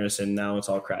with Tamaris, and now it's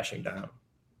all crashing down.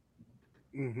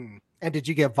 Mm-hmm. And did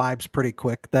you get vibes pretty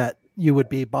quick that you would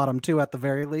be bottom 2 at the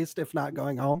very least, if not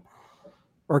going home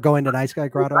or going to Nice Guy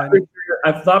Grotto?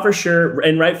 I thought for sure,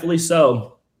 and rightfully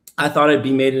so, I thought I'd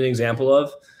be made an example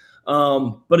of.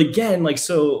 But again, like,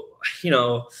 so,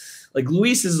 like,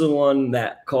 Luis is the one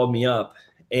that called me up,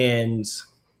 and,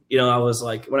 I was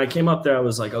like, when I came up there, I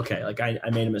was like, okay, like I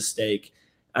made a mistake.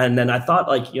 And then I thought,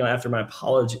 like, after my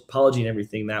apology and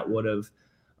everything, that would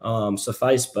have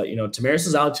sufficed. But, Tamaris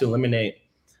is out to eliminate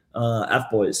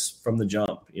F-Boys from the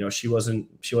jump. She wasn't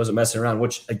messing around,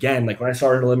 which, again, like, when I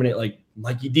started to eliminate like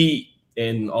Mikey D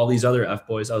and all these other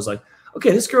F-Boys, I was like,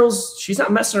 okay, this she's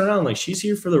not messing around. Like, she's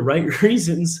here for the right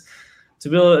reasons to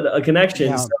build a connection.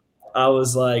 Yeah. So I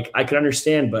was like, I could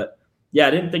understand, but yeah,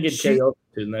 I didn't think it'd carry over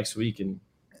to the next week. And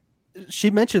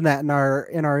she mentioned that in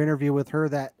our interview with her,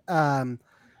 that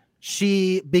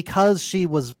because she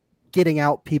was getting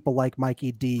out people like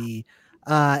Mikey D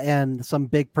and some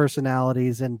big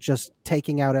personalities and just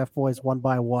taking out F-Boys one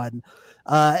by one,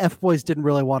 F-Boys didn't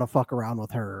really want to fuck around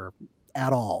with her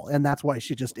at all, and that's why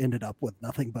she just ended up with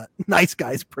nothing but nice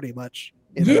guys, pretty much.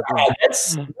 Yeah,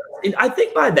 I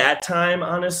think by that time,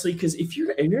 honestly, because if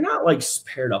you're not like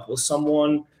paired up with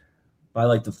someone by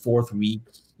like the 4th week,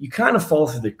 you kind of fall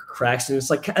through the cracks, and it's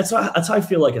like that's how I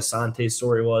feel like Asante's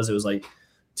story was. It was like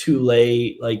too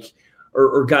late, like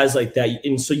or guys like that,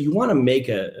 and so you want to make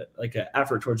an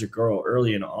effort towards a girl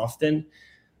early and often.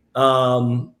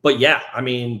 But yeah, I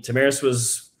mean, Tamaris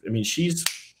was, she's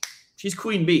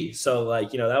queen bee. So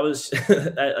like, that was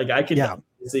like, I could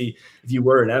see if you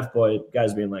were an F-boy,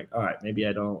 guys being like, all right, maybe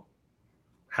I don't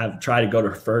try to go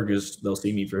to Fergus. They'll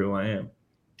see me for who I am.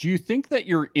 Do you think that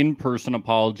your in-person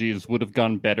apologies would have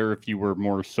gone better if you were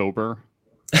more sober?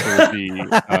 Listen,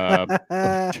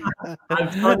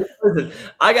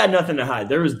 I got nothing to hide.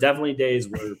 There was definitely days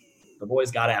where the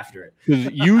boys got after it.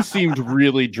 You seemed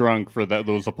really drunk for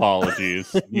those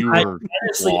apologies. You were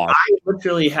honestly, I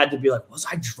literally had to be like, was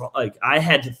I drunk? Like, I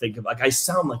had to think of, like, I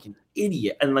sound like an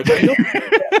idiot. And like, I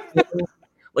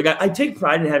take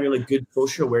pride in having like good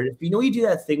social awareness. But you do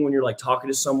that thing when you're like talking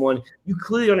to someone, you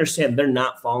clearly understand they're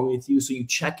not following with you. So you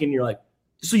check in, you're like,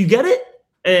 so you get it?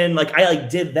 And like, I like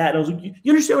did that. And I was like,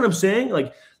 you understand what I'm saying?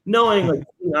 Like, knowing like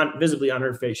visibly on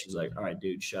her face, she's like, all right,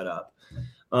 dude, shut up.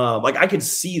 Like, I could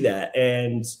see that.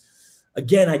 And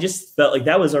again, I just felt like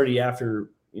that was already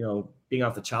after, being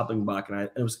off the chopping block. And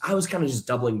I was kind of just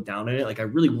doubling down on it. Like, I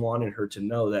really wanted her to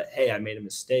know that, hey, I made a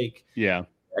mistake. Yeah.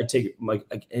 I take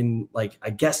I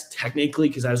guess technically,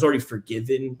 because I was already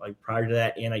forgiven like prior to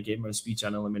that. And I gave him a speech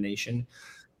on elimination.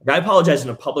 Like, I apologize in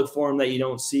a public forum that you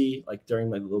don't see, like during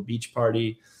like a little beach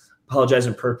party, apologize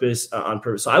on purpose.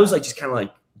 So I was like, just kind of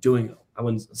like doing, I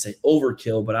wouldn't say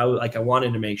overkill, but I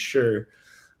wanted to make sure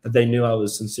that they knew I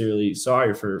was sincerely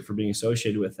sorry for being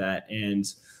associated with that. And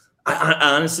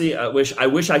I honestly, I wish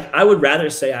I would rather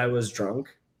say I was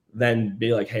drunk than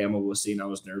be like, hey, I'm a wussy and I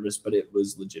was nervous, but it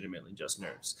was legitimately just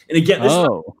nerves. And again, this is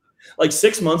like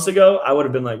 6 months ago, I would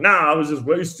have been like, nah, I was just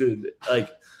wasted. Like,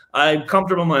 I'm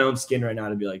comfortable in my own skin right now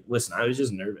to be like, listen, I was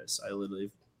just nervous. I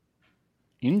literally.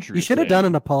 Interesting. You should have done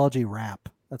an apology rap.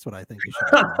 That's what I think you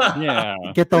should have done. Yeah.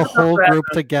 Get the whole group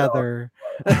together.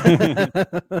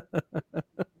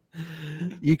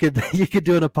 You could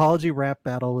do an apology rap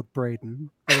battle with Braden.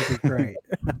 That would be great.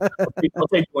 I'll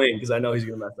take Dwayne because I know he's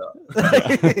gonna mess up.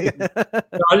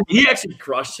 No, he actually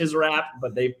crushed his rap,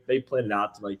 but they played it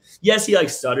out to like, yes, he like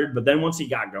stuttered, but then once he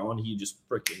got going, he just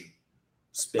freaking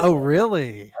spit. Oh,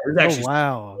 really? Oh,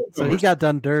 wow. So he got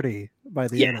done dirty by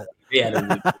the end of it.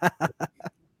 Yeah.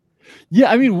 Yeah,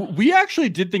 I mean, we actually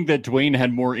did think that Dwayne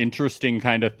had more interesting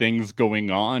kind of things going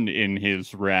on in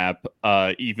his rap,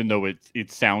 even though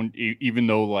even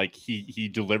though like he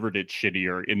delivered it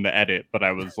shittier in the edit. But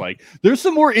I was like, there's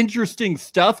some more interesting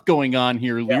stuff going on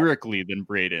here lyrically than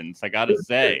Braden's, I gotta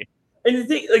say. And the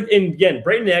thing, like, and again,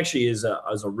 Braden actually is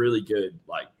a really good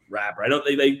like rapper. I don't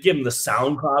they give him the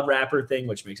SoundCloud rapper thing,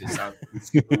 which makes it sound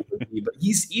but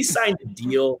he's signed a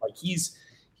deal, like he's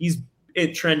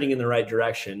trending in the right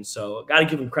direction. So got to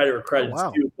give him credit where credit's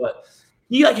due. But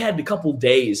he like had a couple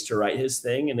days to write his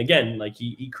thing, and again, like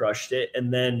he crushed it.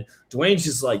 And then Dwayne's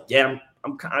just like, yeah,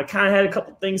 I kind of had a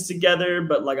couple things together,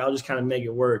 but like I'll just kind of make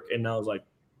it work. And I was like,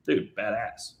 dude,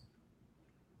 badass.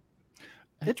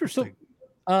 Interesting.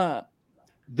 So,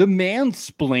 the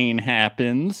mansplain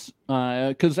happens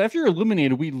because after you're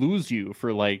eliminated, we lose you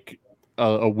for like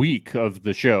a week of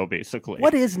the show, basically.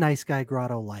 What is Nice Guy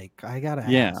Grotto like? I gotta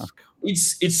ask.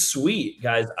 It's sweet,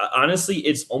 guys. Honestly,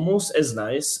 it's almost as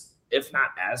nice, if not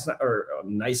as or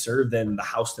nicer than the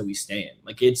house that we stay in.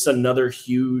 Like, it's another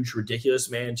huge, ridiculous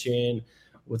mansion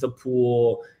with a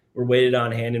pool. We're weighted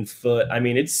on hand and foot. I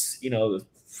mean, it's,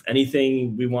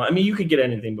 anything we want. I mean, you could get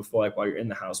anything before, like, while you're in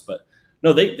the house, but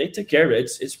no, they took care of it.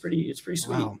 It's pretty sweet.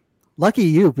 Wow. Lucky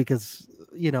you, because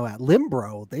at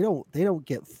Limbro, they don't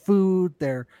get food.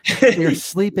 They're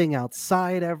sleeping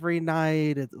outside every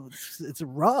night. It's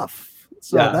rough.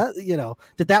 So that,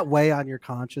 did that weigh on your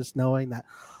conscience, knowing that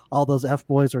all those F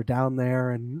boys are down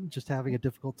there and just having a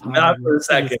difficult time? Not for a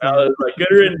second. I was like, good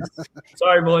riddance.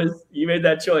 Sorry, boys. You made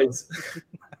that choice.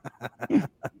 Yeah.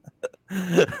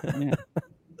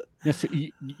 Yes,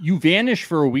 you vanish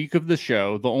for a week of the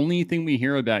show. The only thing we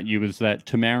hear about you is that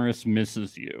Tamaris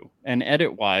misses you. And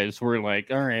edit-wise, we're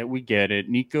like, all right, we get it.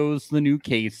 Nico's the new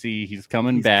Casey. He's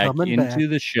coming back into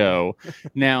the show.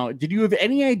 Now, did you have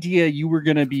any idea you were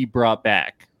going to be brought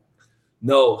back?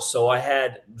 No, so I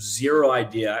had zero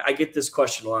idea. I get this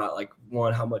question a lot, like,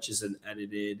 one, how much is it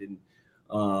edited?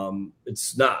 And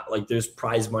it's not. Like, there's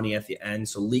prize money at the end.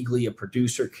 So legally, a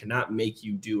producer cannot make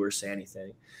you do or say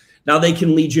anything. Now, they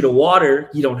can lead you to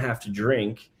water. You don't have to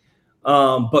drink.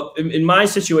 But in my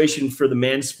situation for the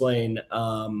mansplain,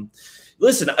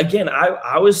 listen, again,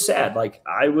 I was sad. Like,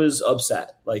 I was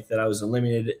upset, like, that I was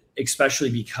eliminated, especially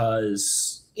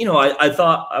because, I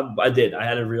thought I did. I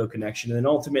had a real connection. And then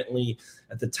ultimately,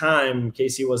 at the time,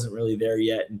 Casey wasn't really there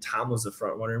yet, and Tom was the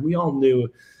front runner. And we all knew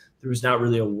there was not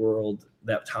really a world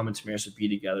that Tom and Tamaris would be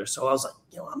together. So I was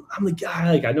like, I'm the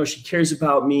guy. Like, I know she cares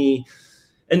about me.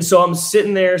 And so I'm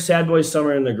sitting there, Sad Boy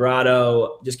Summer in the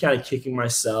grotto, just kind of kicking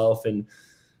myself. And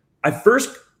I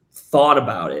first thought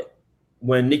about it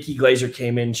when Nikki Glazer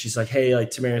came in. She's like, hey, like,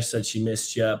 Tamaris said she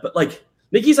missed you. But, like,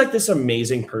 Nikki's, like, this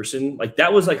amazing person. Like,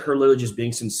 that was, like, her literally just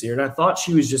being sincere. And I thought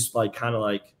she was just, like, kind of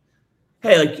like,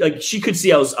 hey, like she could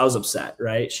see I was upset,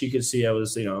 right? She could see I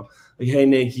was, like, hey,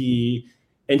 Nikki.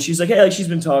 And she's like, hey, like, she's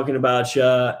been talking about you.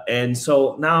 And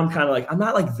so now I'm kind of like, I'm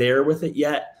not, like, there with it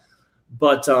yet.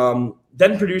 But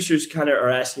then producers kind of are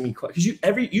asking me, because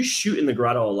you shoot in the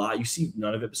grotto a lot, you see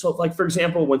none of it. So, like, for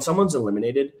example, when someone's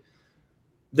eliminated,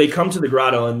 they come to the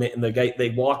grotto and they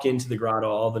walk into the grotto,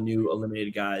 all the new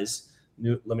eliminated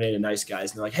nice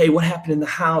guys, and they're like, hey, what happened in the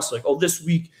house? Like, oh, this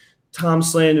week Tom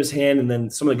slammed his hand, and then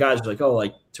some of the guys are like, oh,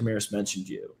 like, Tamaris mentioned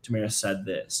you. Tamaris said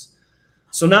this.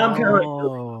 So now I'm kind of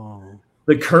like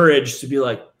the courage to be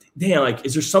like, damn, like,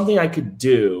 is there something I could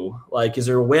do? Like, is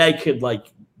there a way I could,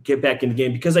 like, get back in the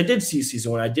game? Because I did see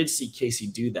season 1. I did see Casey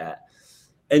do that.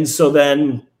 And so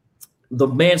then the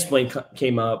mansplain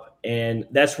came up, and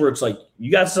that's where it's like,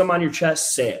 you got something on your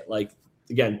chest, say it. Like,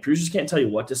 again, producers can't tell you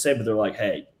what to say, but they're like,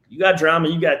 hey, you got drama,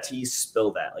 you got tea,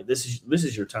 spill that. Like, this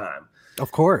is your time.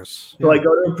 Of course. So I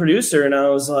go to a producer and I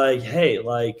was like, hey,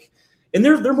 like, and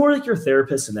they're more like your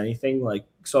therapist than anything. Like,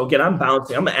 so again, I'm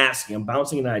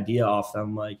bouncing an idea off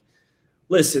them. Like,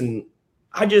 listen,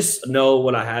 I just know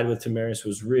what I had with Tamaris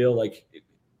was real. Like,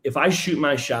 if I shoot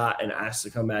my shot and ask to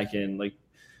come back in, like,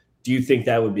 do you think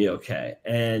that would be okay?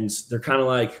 And they're kind of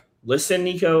like, listen,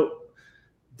 Nico,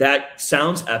 that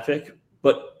sounds epic,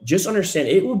 but just understand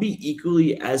it will be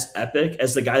equally as epic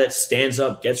as the guy that stands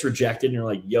up, gets rejected, and you're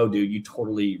like, yo, dude, you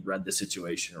totally read the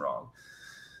situation wrong.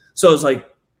 So it's like,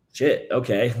 shit,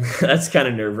 okay, that's kind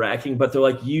of nerve-wracking. But they're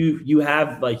like, you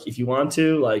have, like, if you want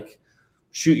to, like,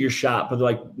 shoot your shot. But they're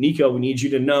like, Nico, we need you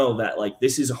to know that, like,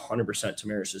 this is 100%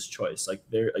 Tamaris's choice. Like,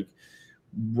 they're like,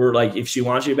 we're like, if she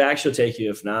wants you back, she'll take you.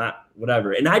 If not,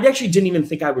 whatever. And I actually didn't even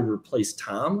think I would replace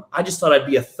Tom. I just thought I'd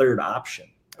be a third option.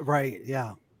 Right.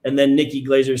 Yeah. And then Nikki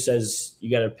Glazer says,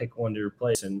 you got to pick one to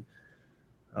replace. And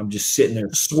I'm just sitting there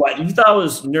sweating. You thought I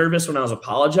was nervous when I was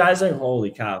apologizing?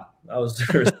 Holy cow. I was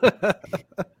nervous.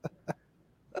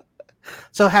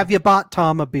 So have you bought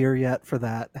Tom a beer yet for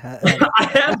that? I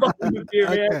have bought him a beer,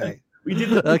 man. Okay. We did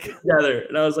this together.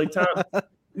 And I was like, Tom,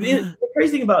 the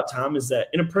crazy thing about Tom is that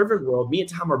in a perfect world, me and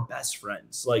Tom are best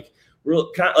friends. Like, we're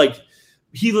kind of like,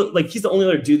 he's the only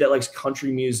other dude that likes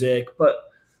country music. But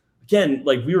again,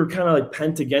 like, we were kind of like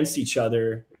pent against each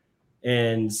other.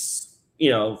 And, you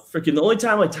know, freaking the only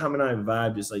time like Tom and I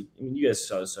vibed is like, I mean, you guys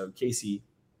saw, so Casey,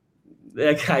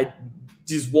 that guy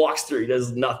just walks through, he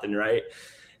does nothing, right?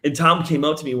 And Tom came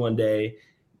up to me one day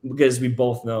because we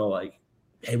both know, like,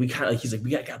 hey, we kind of like, he's like,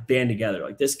 we got to band together.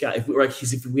 Like, this guy, if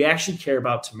we actually care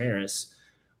about Tamaris,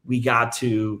 we got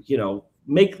to, you know,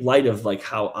 make light of like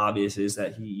how obvious it is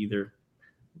that he either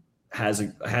has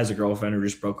a girlfriend or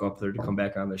just broke up with her to come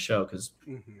back on the show, because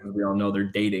we all know they're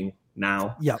dating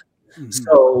now. Yep.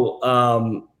 So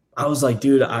I was like,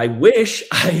 dude, I wish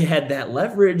I had that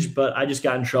leverage, but I just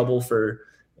got in trouble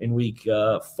in week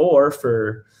 4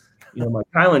 for, you know, my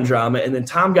Kylan drama. And then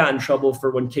Tom got in trouble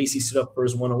for when Casey stood up for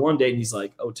his one-on-one date, and he's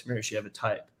like, oh, Tamaris, you have a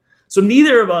type. So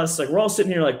neither of us, like, we're all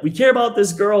sitting here like, we care about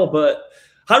this girl, but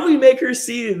how do we make her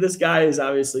see this guy is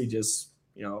obviously just,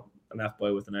 you know, an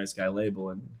F-boy with a nice guy label,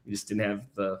 and we just didn't have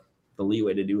the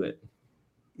leeway to do it.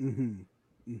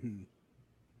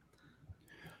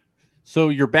 So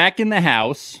you're back in the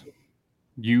house.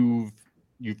 You've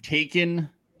taken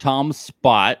Tom's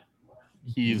spot.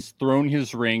 He's thrown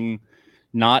his ring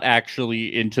not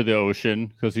actually into the ocean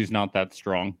because he's not that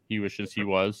strong. He wishes he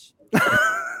was.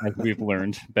 As we've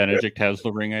learned, Benedict has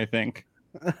the ring, I think,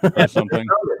 or something.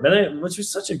 Which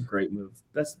was such a great move.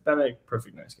 That's Benedict,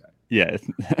 perfect nice guy. Yeah.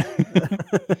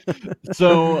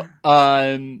 So,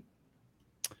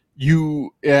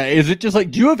 is it just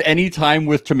like, do you have any time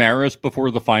with Tamaris before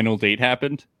the final date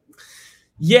happened?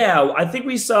 Yeah, I think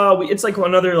it's like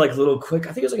another like little quick,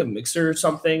 I think it was like a mixer or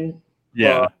something.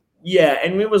 Yeah. Yeah,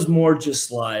 and it was more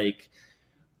just like,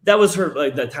 that was her,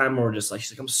 like, that time where we're just like,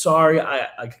 she's like, I'm sorry, I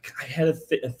had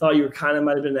I thought you were kind of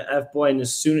might have been an F-boy, and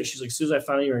as soon as I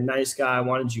found out you were a nice guy, I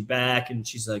wanted you back. And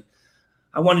she's like,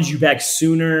 I wanted you back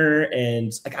sooner.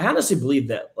 And like, I honestly believe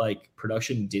that like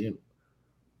production didn't,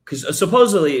 because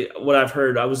supposedly what I've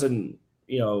heard, I was in,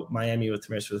 you know, Miami with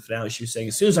Tamaris for the finale. She was saying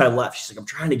as soon as I left, she's like, I'm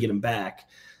trying to get him back,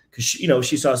 because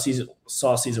she saw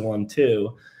season 1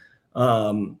 too.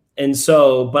 And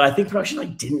so, but I think production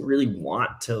like didn't really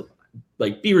want to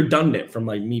like be redundant from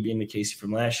like me being the Casey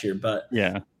from last year. But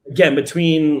yeah, again,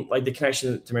 between like the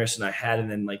connection that Tamaris and I had,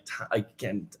 and then like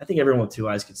again, I think everyone with 2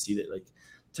 eyes could see that like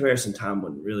Tamaris and Tom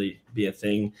wouldn't really be a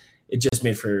thing. It just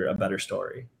made for a better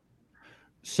story.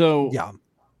 So yeah,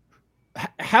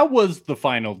 how was the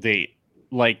final date?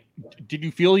 Like, did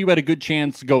you feel you had a good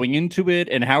chance going into it,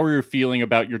 and how were you feeling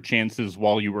about your chances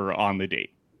while you were on the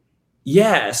date?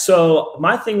 Yeah, so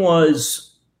my thing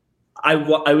was,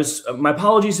 my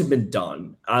apologies have been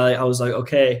done. I was like,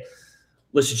 okay,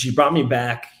 listen, she brought me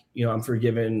back, you know, I'm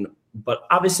forgiven, but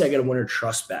obviously I got to win her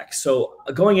trust back. So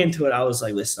going into it, I was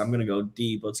like, listen, I'm going to go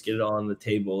deep. Let's get it all on the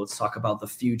table. Let's talk about the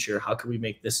future. How can we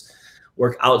make this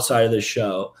work outside of the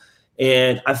show?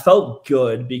 And I felt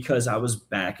good because I was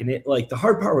back, and it, like, the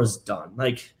hard part was done.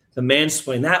 Like, the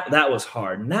mansplaining, that was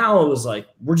hard. Now it was like,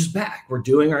 we're just back. We're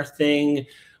doing our thing.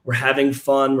 We're having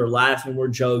fun. We're laughing. We're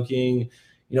joking.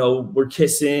 You know, we're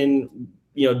kissing,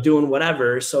 you know, doing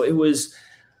whatever. So it was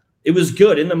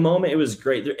good. In the moment, it was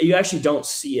great. You actually don't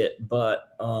see it,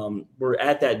 but we're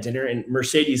at that dinner, and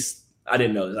Mercedes, I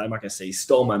didn't know this. I'm not going to say he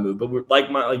stole my move, but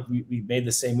we made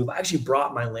the same move. I actually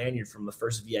brought my lanyard from the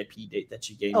first VIP date that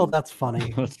you gave me. Oh, that's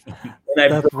funny. And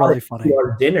that's really funny. To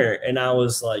our dinner, and I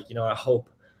was like, you know, I hope.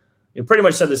 It pretty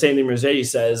much said the same thing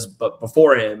Mercedes says, but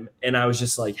before him. And I was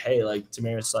just like, hey, like,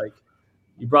 Tamaris, like,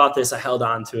 you brought this. I held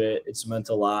on to it. It's meant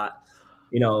a lot.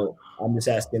 You know, I'm just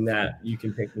asking that you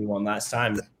can pick me one last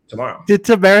time tomorrow. Did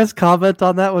Tamaris comment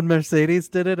on that when Mercedes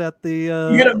did it at the?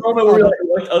 You get a moment where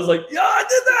I was like, yeah, I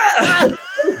did that.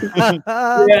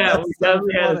 Yeah, we so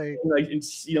definitely had funny. like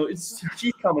it's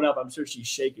she's coming up. I'm sure she's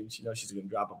shaking. She knows she's gonna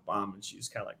drop a bomb, and she's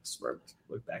kind of like smirked,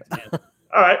 looked back to me.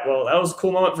 All right, well, that was a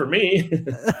cool moment for me.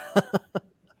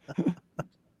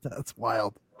 That's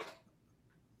wild.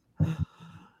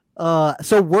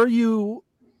 So were you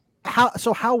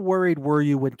how worried were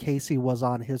you when Casey was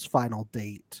on his final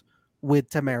date with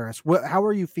Tamaris? How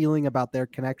are you feeling about their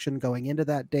connection going into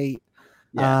that date?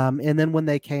 Yeah. And then when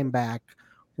they came back,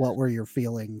 what were your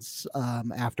feelings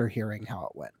after hearing how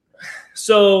it went?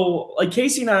 So like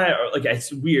Casey and I are like,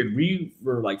 it's weird. We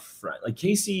were like friends. Like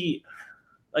Casey,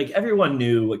 like everyone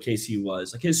knew what Casey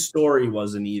was. Like his story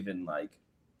wasn't even like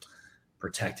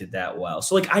protected that well.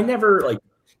 So like I never like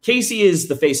Casey is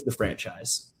the face of the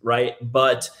franchise, right?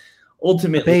 But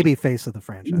ultimately, The baby face of the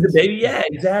franchise. the baby, yeah,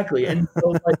 exactly. And so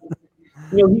like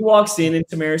he walks in and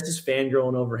Tamaris is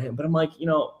fangirling over him. But I'm like,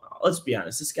 let's be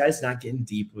honest, this guy's not getting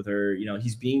deep with her.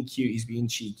 He's being cute, he's being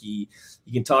cheeky.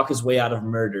 He can talk his way out of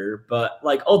murder. But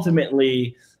like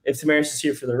ultimately, if Tamaris is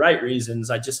here for the right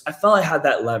reasons, I felt I had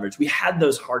that leverage. We had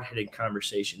those hard-hitting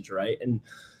conversations, right? And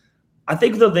I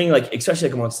think the thing, like, especially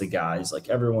like amongst the guys, like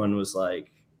everyone was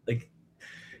like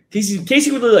Casey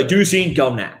would literally like do a scene,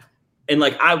 go nap. And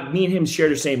like me and him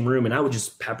shared the same room, and I would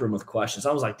just pepper him with questions.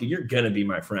 I was like, dude, you're gonna be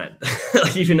my friend.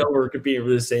 Like, even though we're competing for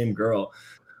the same girl.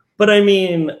 But I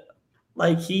mean,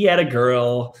 like he had a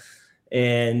girl,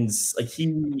 and like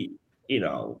he,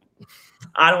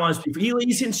 I don't want to speak.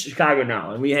 He's in Chicago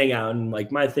now, and we hang out. And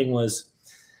like my thing was,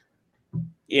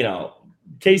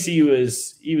 Casey he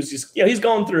was just he's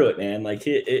going through it, man. Like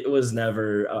it was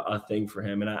never a thing for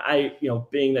him. And I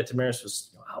being that Tamaris was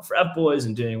out for F boys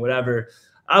and doing whatever,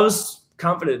 I was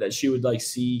confident that she would like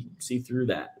see through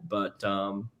that. But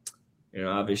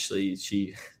obviously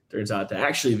she turns out to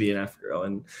actually be an F girl,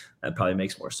 and that probably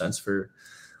makes more sense for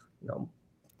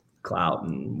clout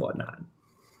and whatnot.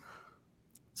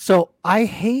 So I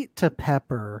hate to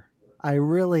pepper. I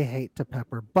really hate to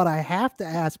pepper, but I have to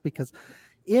ask because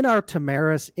in our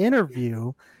Tamaris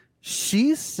interview,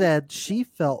 she said she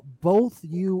felt both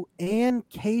you and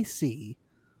Casey,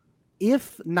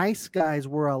 if Nice Guys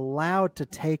were allowed to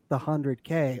take the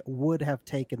 100K, would have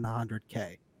taken the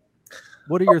 100K.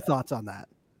 What are your thoughts on that?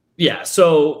 Yeah,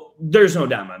 so there's no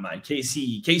doubt in my mind.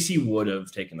 Casey would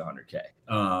have taken the 100K.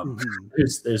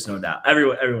 There's no doubt.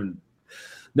 Everyone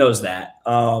knows that.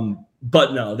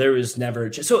 But no, there was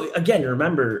never. So again,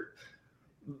 remember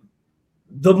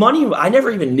the money. I never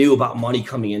even knew about money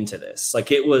coming into this. Like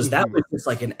that was just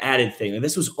like an added thing. Like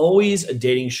this was always a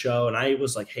dating show, and I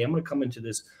was like, hey, I'm gonna come into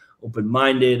this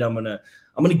open-minded. I'm gonna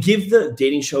give the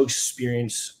dating show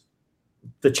experience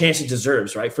the chance it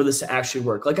deserves, right? For this to actually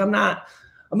work. Like I'm not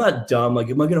dumb. Like,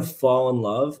 am I gonna fall in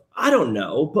love? I don't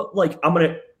know, but like I'm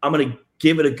gonna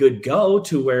give it a good go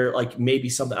to where like maybe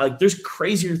something like there's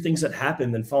crazier things that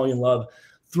happen than falling in love,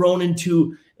 thrown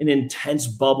into an intense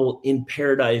bubble in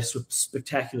paradise with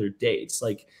spectacular dates.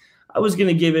 Like I was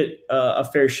gonna give it a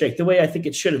fair shake, the way I think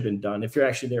it should have been done if you're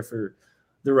actually there for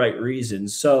the right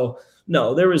reasons. So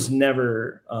no, there was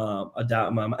never a doubt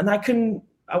in my mind, and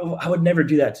I would never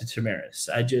do that to Tamaris.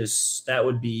 That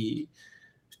would be.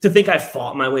 To think I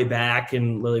fought my way back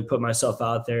and really put myself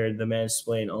out there and the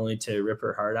mansplain only to rip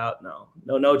her heart out.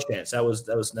 No chance. That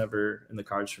was never in the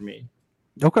cards for me.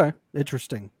 Okay.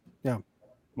 Interesting. Yeah.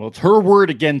 Well, it's her word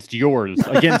against yours,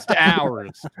 against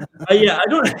ours. Yeah, I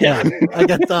don't. Yeah,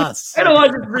 against us. I don't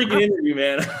want this freaking interview,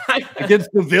 man.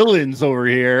 Against the villains over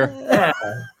here. Yeah.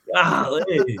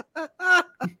 Golly.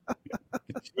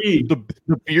 The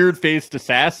beard-faced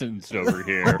assassins over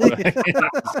here.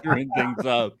 Screwing things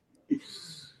up.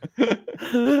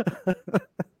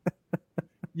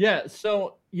 Yeah.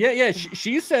 So yeah.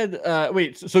 She said,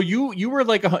 wait. So you were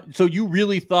like, so you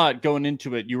really thought going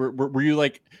into it, you were you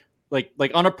like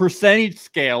on a percentage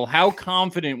scale, how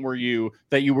confident were you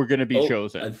that you were going to be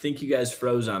chosen? I think you guys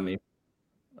froze on me.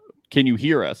 Can you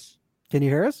hear us? Can you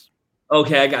hear us?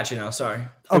 Okay, I got you now. Sorry.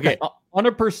 Okay. On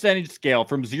a percentage scale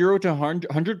from 0 to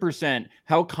 100%,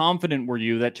 how confident were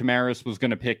you that Tamaris was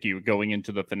going to pick you going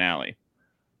into the finale?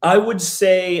 I would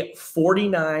say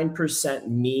 49%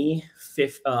 me,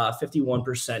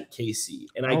 51% Casey.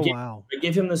 And I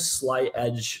give him the slight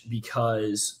edge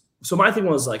because so my thing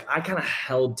was like I kind of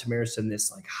held Tamaris in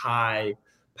this like high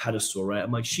pedestal, right?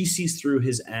 I'm like, she sees through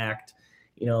his act,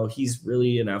 he's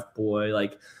really an F boy.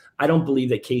 Like I don't believe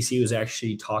that Casey was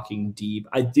actually talking deep.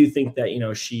 I do think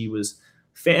that, she was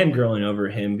fangirling over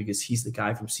him because he's the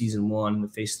guy from season 1 and the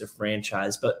face of the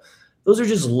franchise. But those are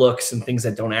just looks and things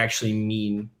that don't actually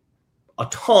mean a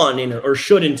ton or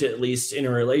shouldn't at least in a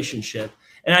relationship.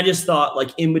 And I just thought like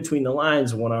in between the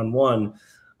lines, one-on-one,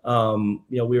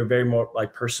 We were very more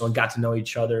like personal and got to know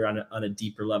each other on a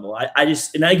deeper level. I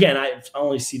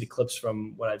only see the clips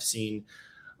from what I've seen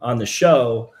on the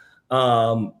show.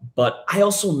 But I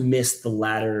also missed those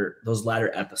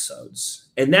latter episodes.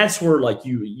 And that's where like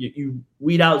you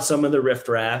weed out some of the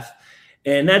riffraff.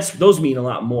 And those mean a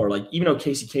lot more. Like, even though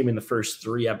Casey came in the first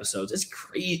 3 episodes, it's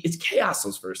crazy. It's chaos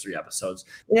those first 3 episodes.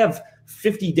 They have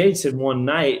 50 dates in one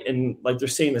night, and like they're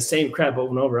saying the same crap over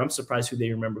and over. I'm surprised who they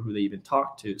even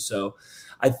talked to. So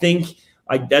I think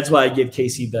that's why I give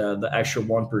Casey the extra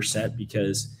 1%,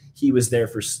 because he was there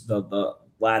for the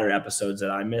latter episodes that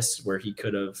I missed, where he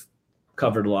could have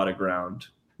covered a lot of ground.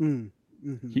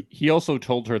 Mm-hmm. He also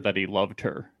told her that he loved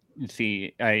her.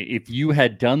 See, if you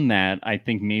had done that, I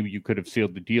think maybe you could have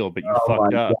sealed the deal, but you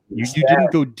fucked up. You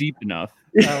didn't go deep enough.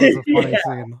 That was a funny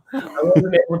scene. I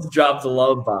wasn't able to drop the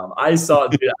love bomb. I saw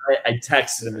it, dude. I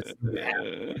texted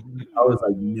him. I was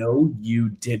like, "No, you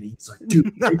didn't." He's like,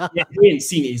 "Dude, we ain't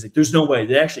seen it." He's like, "There's no way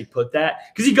they actually put that,"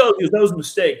 because he goes, "That was a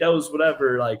mistake. That was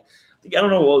whatever." Like, I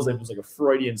don't know what it was like a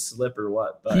Freudian slip or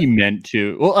what. But he meant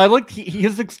to. Well, I liked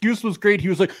his excuse was great. He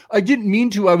was like, I didn't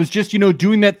mean to. I was just,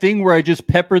 doing that thing where I just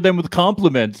pepper them with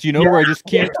compliments, where I just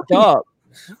can't stop.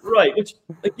 Right. Which,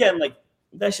 again, like,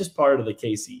 that's just part of the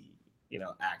Casey,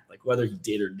 act. Like, whether he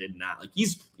did or did not. Like,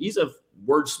 he's a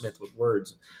wordsmith with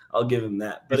words. I'll give him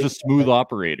that. But he's a smooth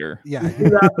operator. Yeah.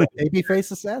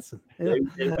 Babyface assassin.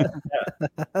 Yeah.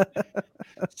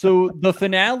 So the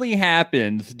finale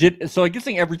happens. So I guess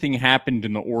everything happened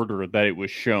in the order that it was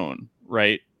shown,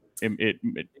 right? It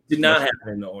did not happen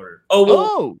in the order.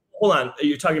 Oh, hold on. Are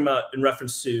you talking about in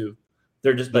reference to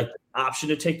they're just like the option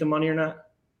to take the money or not?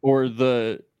 Or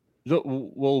what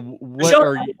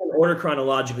are you in order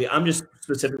chronologically? I'm just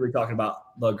specifically talking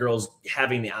about the girls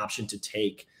having the option to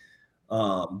take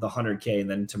the 100K, and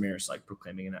then Tamaris like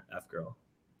proclaiming an F girl.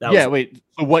 Wait.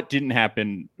 So what didn't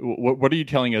happen? What are you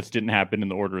telling us didn't happen in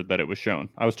the order that it was shown?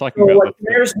 I was talking about.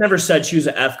 Tamaris never said she was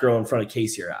an F girl in front of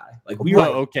Casey or I. Like we were.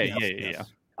 Okay. Yeah.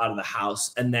 Out of the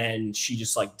house, and then she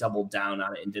just like doubled down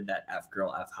on it and did that F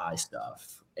girl, F high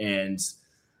stuff, and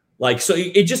like so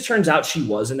it just turns out she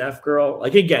was an F girl.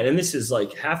 Like again, and this is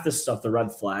like half the stuff, the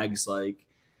red flags. Like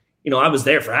I was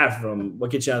there for half of them. What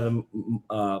gets you out of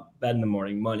the bed in the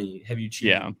morning? Money. Have you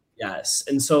cheated? Yeah. Yes.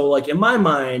 And so like in my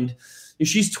mind, if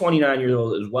she's 29 years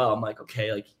old as well, I'm like,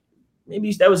 okay, like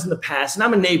maybe that was in the past, and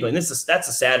I'm enabling. That's a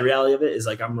sad reality of it. Is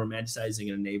like I'm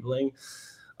romanticizing and enabling.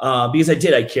 Because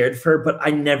I cared for her, but I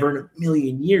never in a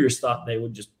million years thought they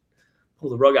would just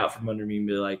pull the rug out from under me and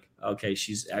be like, okay,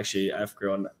 she's actually an F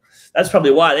girl. And that's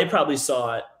probably why they probably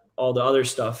saw it, all the other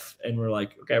stuff, and were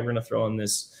like, okay, we're going to throw in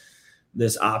this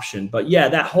option. But yeah,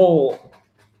 that whole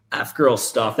F girl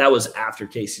stuff, that was after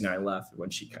Casey and I left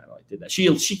when she kind of like did that.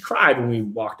 She cried when we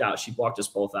walked out. She walked us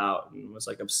both out and was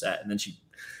like upset. And then she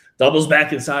doubles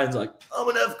back inside and is like, I'm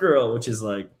an F girl, which is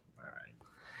like,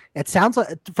 it sounds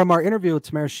like from our interview with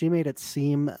Tamaris, she made it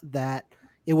seem that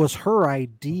it was her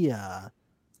idea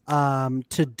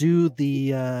to do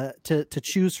to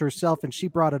choose herself, and she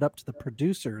brought it up to the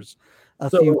producers a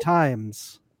few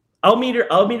times. I'll meet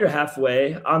her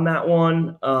halfway on that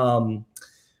one.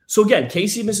 So again,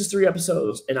 Casey misses 3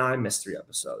 episodes, and I missed 3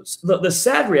 episodes. The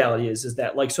sad reality is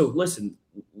that like so. Listen,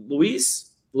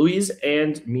 Louise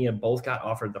and Mia both got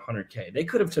offered the 100K. They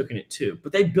could have taken it too,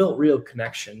 but they built real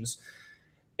connections.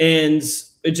 And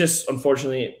it just,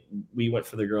 unfortunately, we went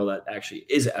for the girl that actually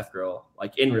is an F girl,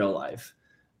 like in real life,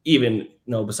 even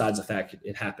besides the fact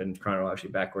it happened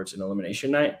chronologically backwards in elimination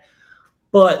night.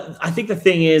 But I think the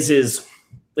thing is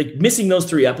like missing those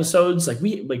 3 episodes, like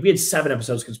we had 7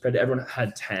 episodes compared to everyone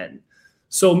had 10.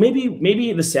 So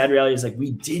maybe the sad reality is like we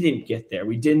didn't get there.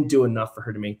 We didn't do enough for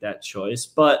her to make that choice.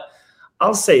 But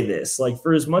I'll say this, like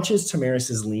for as much as Tamaris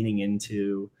is leaning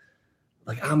into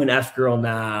like, I'm an F girl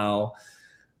now,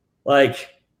 like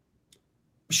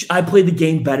I played the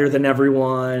game better than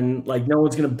everyone. Like no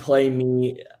one's going to play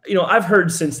me. I've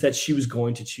heard since that she was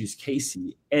going to choose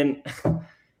Casey, and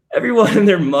everyone and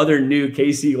their mother knew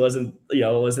Casey wasn't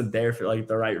there for like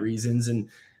the right reasons. And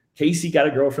Casey got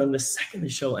a girlfriend the second the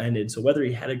show ended. So whether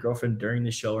he had a girlfriend during the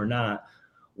show or not,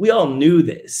 we all knew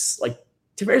this. Like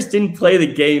Tamaris didn't play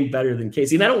the game better than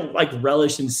Casey. And I don't like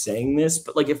relish in saying this,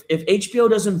 but like if HBO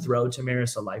doesn't throw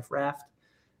Tamaris a life raft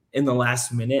in the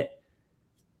last minute,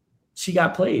 she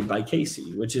got played by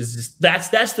Casey, which is just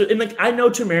that's the, and like I know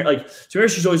Tamaris,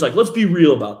 she's always like, let's be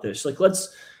real about this.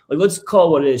 Let's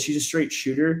call what it is. She's a straight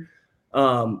shooter.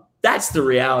 That's the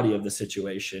reality of the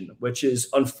situation, which is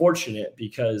unfortunate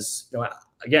because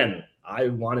again, I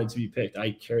wanted to be picked.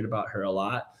 I cared about her a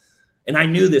lot. And I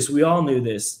knew this. We all knew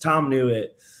this. Tom knew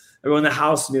it. Everyone in the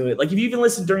house knew it. Like if you even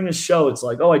listen during the show, it's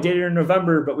like, oh, I dated her in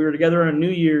November, but we were together on New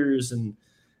Year's, and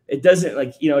it doesn't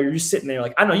like, you know, you're just sitting there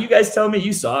like, I don't know, you guys tell me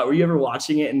you saw it. Were you ever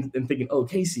watching it and thinking, oh,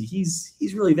 Casey, he's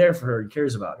really there for her and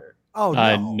cares about her? Oh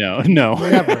no,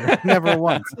 never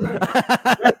once.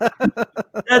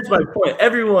 That's my point.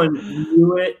 Everyone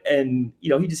knew it, and you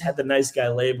know, he just had the nice guy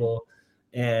label.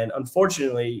 And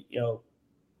unfortunately, you know,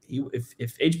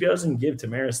 if HBO doesn't give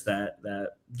Tamaris that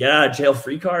get out of jail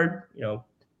free card, you know,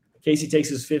 Casey takes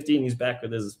his 50 and he's back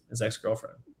with his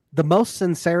ex-girlfriend. The most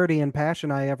sincerity and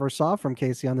passion I ever saw from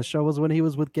Casey on the show was when he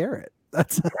was with Garrett.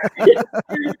 That's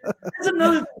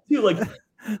another thing too.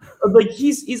 Like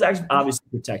he's actually obviously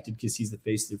protected because he's the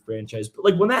face of the franchise. But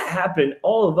like when that happened,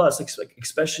 all of us, like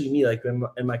especially me, like in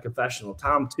my confessional,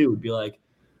 Tom too, would be like,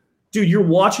 dude, you're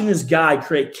watching this guy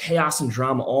create chaos and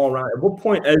drama all around. At what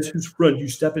point, as his friend, you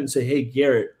step in and say, hey,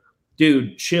 Garrett,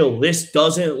 dude, chill. This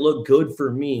doesn't look good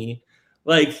for me.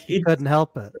 Like he couldn't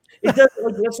help it. It doesn't.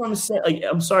 Like that's what I'm saying. Like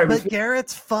I'm sorry, but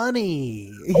Garrett's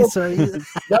funny. He's great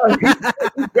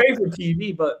for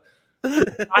TV, but the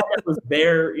guy that was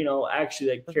there, you know, actually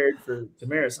that cared for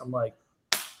Tamaris, I'm like,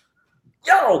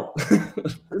 yo,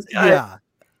 this guy.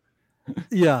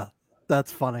 Yeah,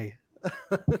 that's funny.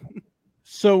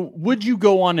 So, would you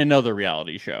go on another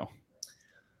reality show?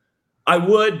 I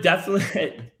would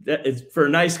definitely. It's for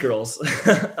nice girls.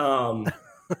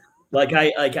 I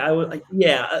would.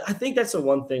 I think that's the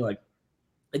one thing. Like,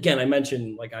 again, I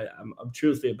mentioned like I'm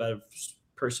truthfully a better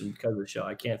person because of the show.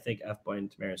 I can't thank F-Boy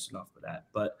and Tamaris enough for that.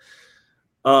 But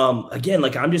again,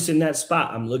 like I'm just in that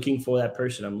spot. I'm looking for that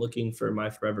person. I'm looking for my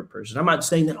forever person. I'm not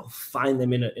saying that I'll find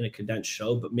them in a condensed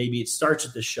show, but maybe it starts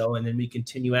at the show and then we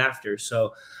continue after.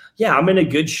 So yeah, I'm in a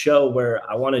good show where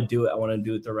I want to do it. I want to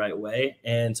do it the right way.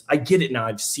 And I get it now.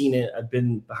 I've seen it. I've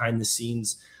been behind the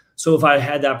scenes. So if I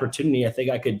had the opportunity, I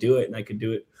think I could do it, and I could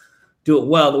do it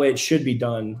well the way it should be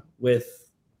done with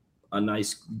a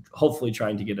nice, hopefully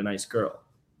trying to get a nice girl.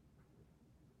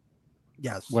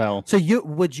 Yes. Well, so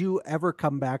would you ever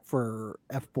come back for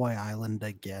F-Boy Island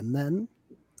again then?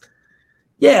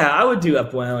 Yeah, I would do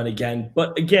F-Boy Island again.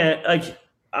 But again, like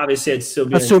obviously I'd still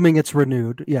be assuming it's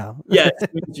renewed. Yeah. Yeah,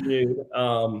 it's renewed.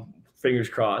 Fingers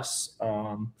crossed.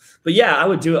 But yeah, I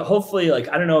would do it. Hopefully, like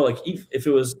I don't know, like if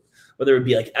it was whether it would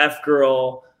be like F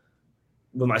Girl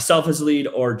with myself as the lead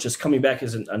or just coming back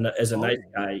as a nice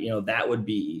guy, you know, that would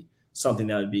be something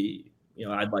that would be, you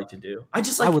know, I'd like to do. I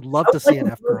would love to see an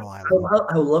F Girl Island.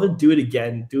 I would love to do it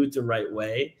again, do it the right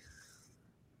way.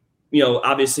 You know,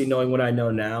 obviously knowing what I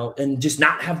know now and just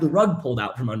not have the rug pulled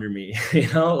out from under me,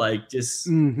 you know, like just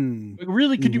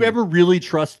really, could you ever really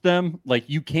trust them? Like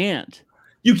you can't.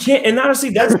 You can't, and honestly,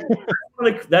 that's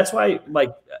why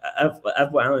like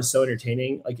F-Boy Island is so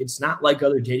entertaining. Like it's not like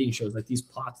other dating shows, like these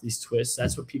plots, these twists.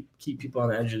 That's what keep people on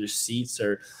the edge of their seats,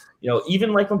 or you know,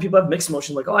 even like when people have mixed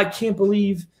emotions, like, oh, I can't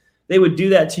believe they would do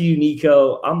that to you,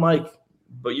 Nico. I'm like,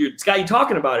 but it's got you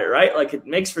talking about it, right? Like it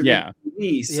makes for good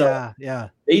TV. So yeah.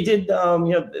 They did, you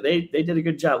know, they did a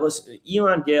good job. Listen,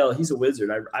 Elon Gale, he's a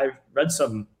wizard. I read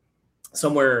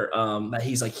somewhere that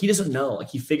he's like he doesn't know, like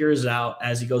he figures it out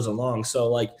as he goes along. So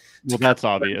like, well, that's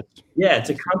obvious. Yeah,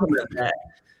 to complement that,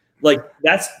 like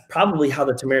that's probably how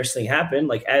the Tamaris thing happened.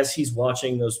 Like as he's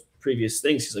watching those previous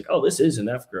things, he's like, oh, this is an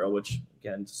F girl, which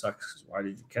again sucks. Why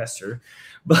did you cast her?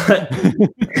 But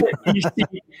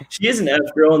she is an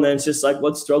F girl, and then it's just like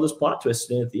let's throw this plot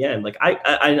twist in at the end. Like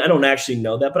I don't actually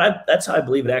know that, but that's how I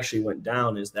believe it actually went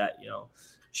down. Is that, you know,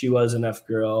 she was an F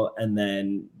girl, and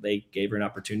then they gave her an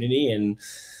opportunity, and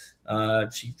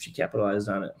she capitalized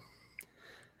on it.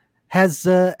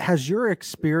 Has your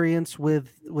experience with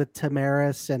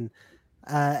Tamaris and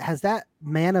has that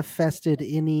manifested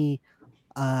any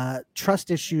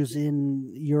trust issues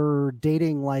in your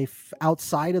dating life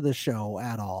outside of the show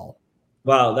at all?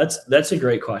 Wow, that's a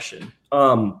great question.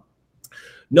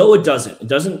 No, it doesn't.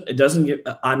 It doesn't get.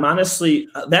 I'm honestly,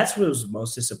 that's what was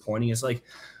most disappointing. Is like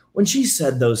when she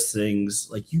said those things,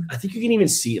 like I think you can even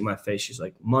see it in my face. She's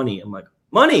like, money. I'm like,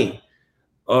 money.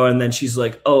 Oh, and then she's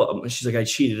like, oh, she's like, I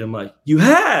cheated. I'm like, you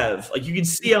have. Like you can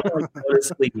see I'm like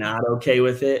noticeably not okay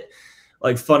with it.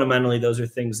 Like fundamentally, those are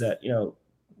things that, you know,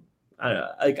 I don't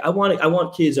know, like I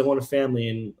want kids, I want a family,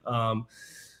 and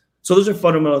so those are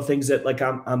fundamental things that like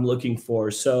I'm looking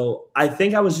for. So I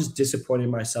think I was just disappointed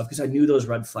in myself because I knew those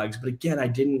red flags, but again, I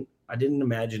didn't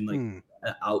imagine like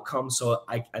an outcome. So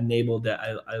I enabled that.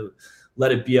 I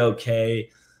let it be okay.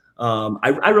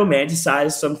 I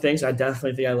romanticized some things. I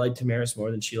definitely think I liked Tamaris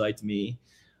more than she liked me.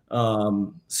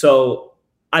 So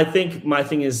I think my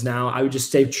thing is now I would just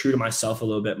stay true to myself a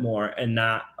little bit more and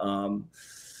not,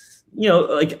 you know,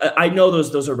 like I know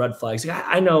those are red flags. Like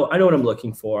I know what I'm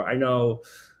looking for. I know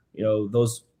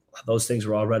those things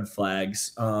were all red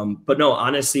flags. But no,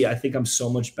 honestly, I think I'm so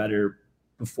much better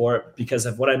before because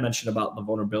of what I mentioned about the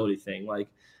vulnerability thing. Like,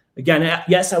 again,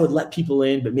 yes, I would let people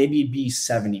in, but maybe it'd be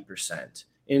 70%.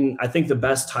 And I think the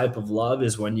best type of love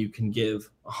is when you can give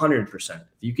 100%. If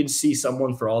you can see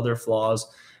someone for all their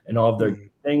flaws and all of their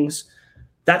things,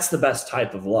 that's the best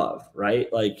type of love,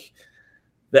 right? Like,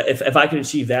 that if I could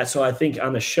achieve that. So I think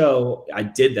on the show, I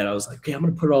did that. I was like, okay, I'm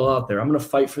going to put it all out there. I'm going to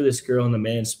fight for this girl in the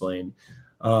mansplain.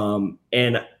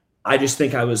 And I just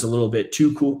think I was a little bit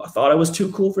too cool. I thought I was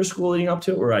too cool for school leading up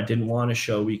to it, where I didn't want to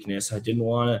show weakness. I didn't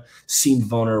want to seem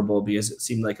vulnerable because it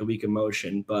seemed like a weak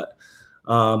emotion. But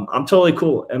I'm totally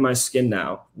cool in my skin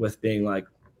now with being like,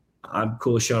 I'm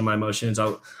cool showing my emotions.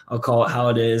 I'll call it how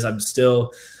it is. I'm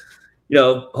still,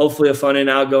 hopefully a fun and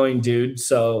outgoing dude.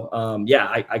 So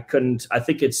I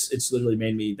think it's literally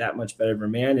made me that much better of a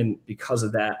man. And because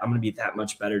of that, I'm going to be that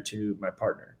much better to my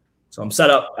partner. So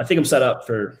I think I'm set up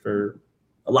for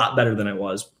a lot better than I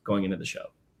was going into the show.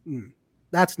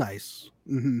 That's nice.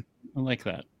 Mm-hmm. I like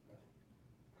that.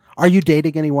 Are you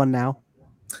dating anyone now?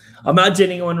 I'm not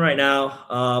dating anyone right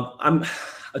now.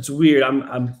 It's weird.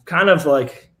 I'm kind of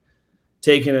like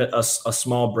taking a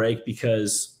small break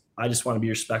because I just want to be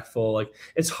respectful. Like,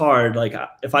 it's hard. Like,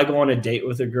 if I go on a date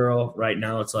with a girl right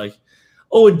now, it's like,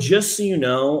 oh, just so you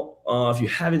know, if you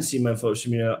haven't seen my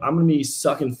social media, I'm going to be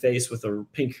sucking face with a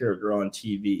pink-haired girl on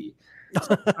TV.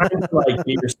 So I'm trying to, like,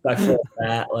 be respectful of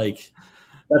that. Like,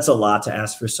 that's a lot to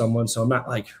ask for someone. So I'm not,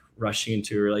 like, rushing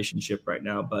into a relationship right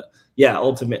now. But, yeah,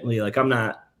 ultimately, like, I'm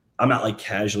not like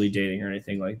casually dating or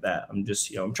anything like that. I'm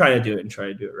just, I'm trying to do it and try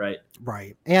to do it right.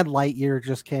 Right. And Lightyear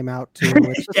just came out too.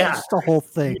 It's just the whole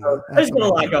thing. There's a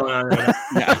lot going on right now.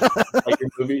 Yeah. Like your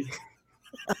movie.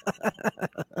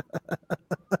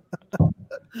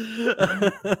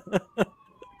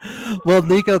 Well,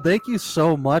 Nico, thank you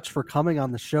so much for coming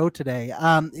on the show today.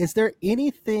 Is there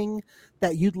anything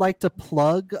that you'd like to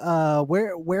plug?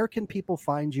 Where can people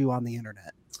find you on the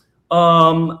internet?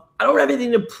 I don't have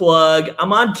anything to plug.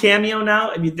 I'm on Cameo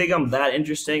now. If you think I'm that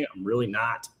interesting, I'm really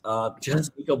not.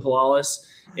 Just Nico Palalis.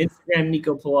 Instagram,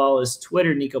 Nico Palalis.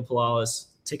 Twitter, Nico Palalis.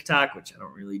 TikTok, which I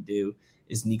don't really do,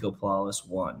 is Nico Palalis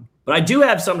 1. But I do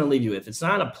have something to leave you with. It's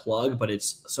not a plug, but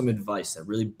it's some advice that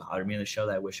really bothered me on the show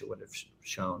that I wish it would have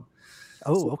shown.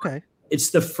 Oh, okay.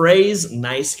 It's the phrase,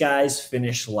 nice guys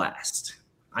finish last.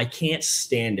 I can't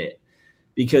stand it.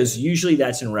 Because usually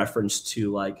that's in reference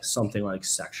to like something like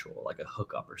sexual, like a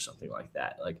hookup or something like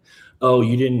that. Like, oh,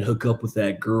 you didn't hook up with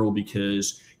that girl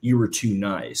because you were too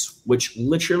nice, which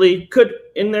literally could,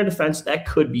 in their defense, that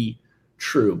could be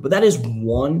true. But that is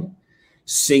one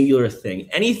singular thing.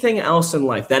 Anything else in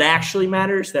life that actually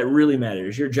matters, that really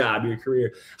matters, your job, your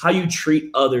career, how you treat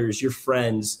others, your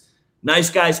friends, nice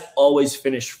guys always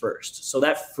finish first. So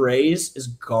that phrase is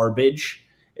garbage.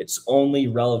 It's only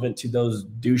relevant to those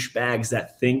douchebags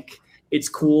that think it's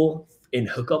cool in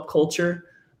hookup culture.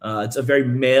 It's a very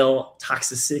male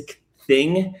toxic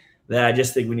thing that I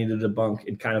just think we need to debunk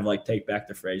and kind of like take back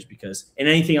the phrase, because in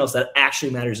anything else that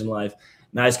actually matters in life,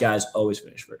 nice guys always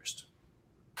finish first.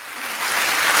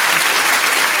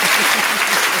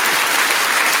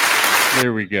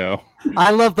 There we go.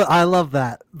 I love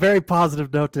that. Very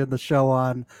positive note to end the show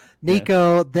on.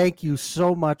 Nico, thank you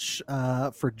so much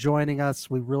for joining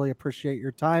us. We really appreciate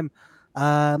your time.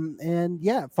 And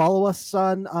yeah, follow us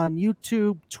on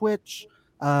YouTube, Twitch.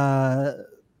 We're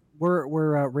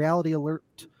Reality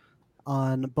Alert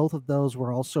on both of those.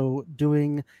 We're also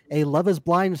doing a Love is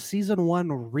Blind Season 1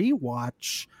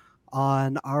 rewatch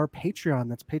on our Patreon.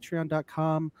 That's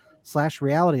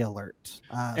patreon.com/Reality Alert.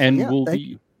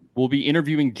 We'll be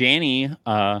interviewing Danny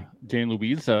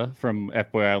Louisa from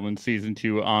F-Boy Island Season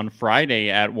 2 on Friday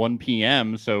at 1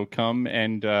 p.m. So come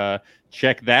and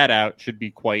check that out. Should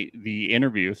be quite the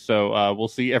interview. So we'll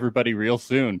see everybody real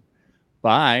soon.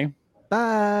 Bye.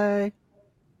 Bye.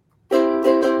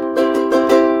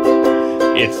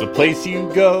 It's the place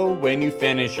you go when you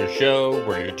finish your show.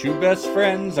 We're your two best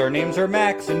friends. Our names are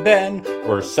Max and Ben.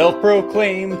 We're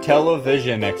self-proclaimed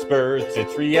television experts.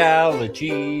 It's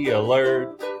Reality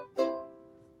Alert.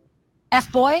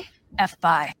 F-Boy,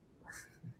 F-Bye.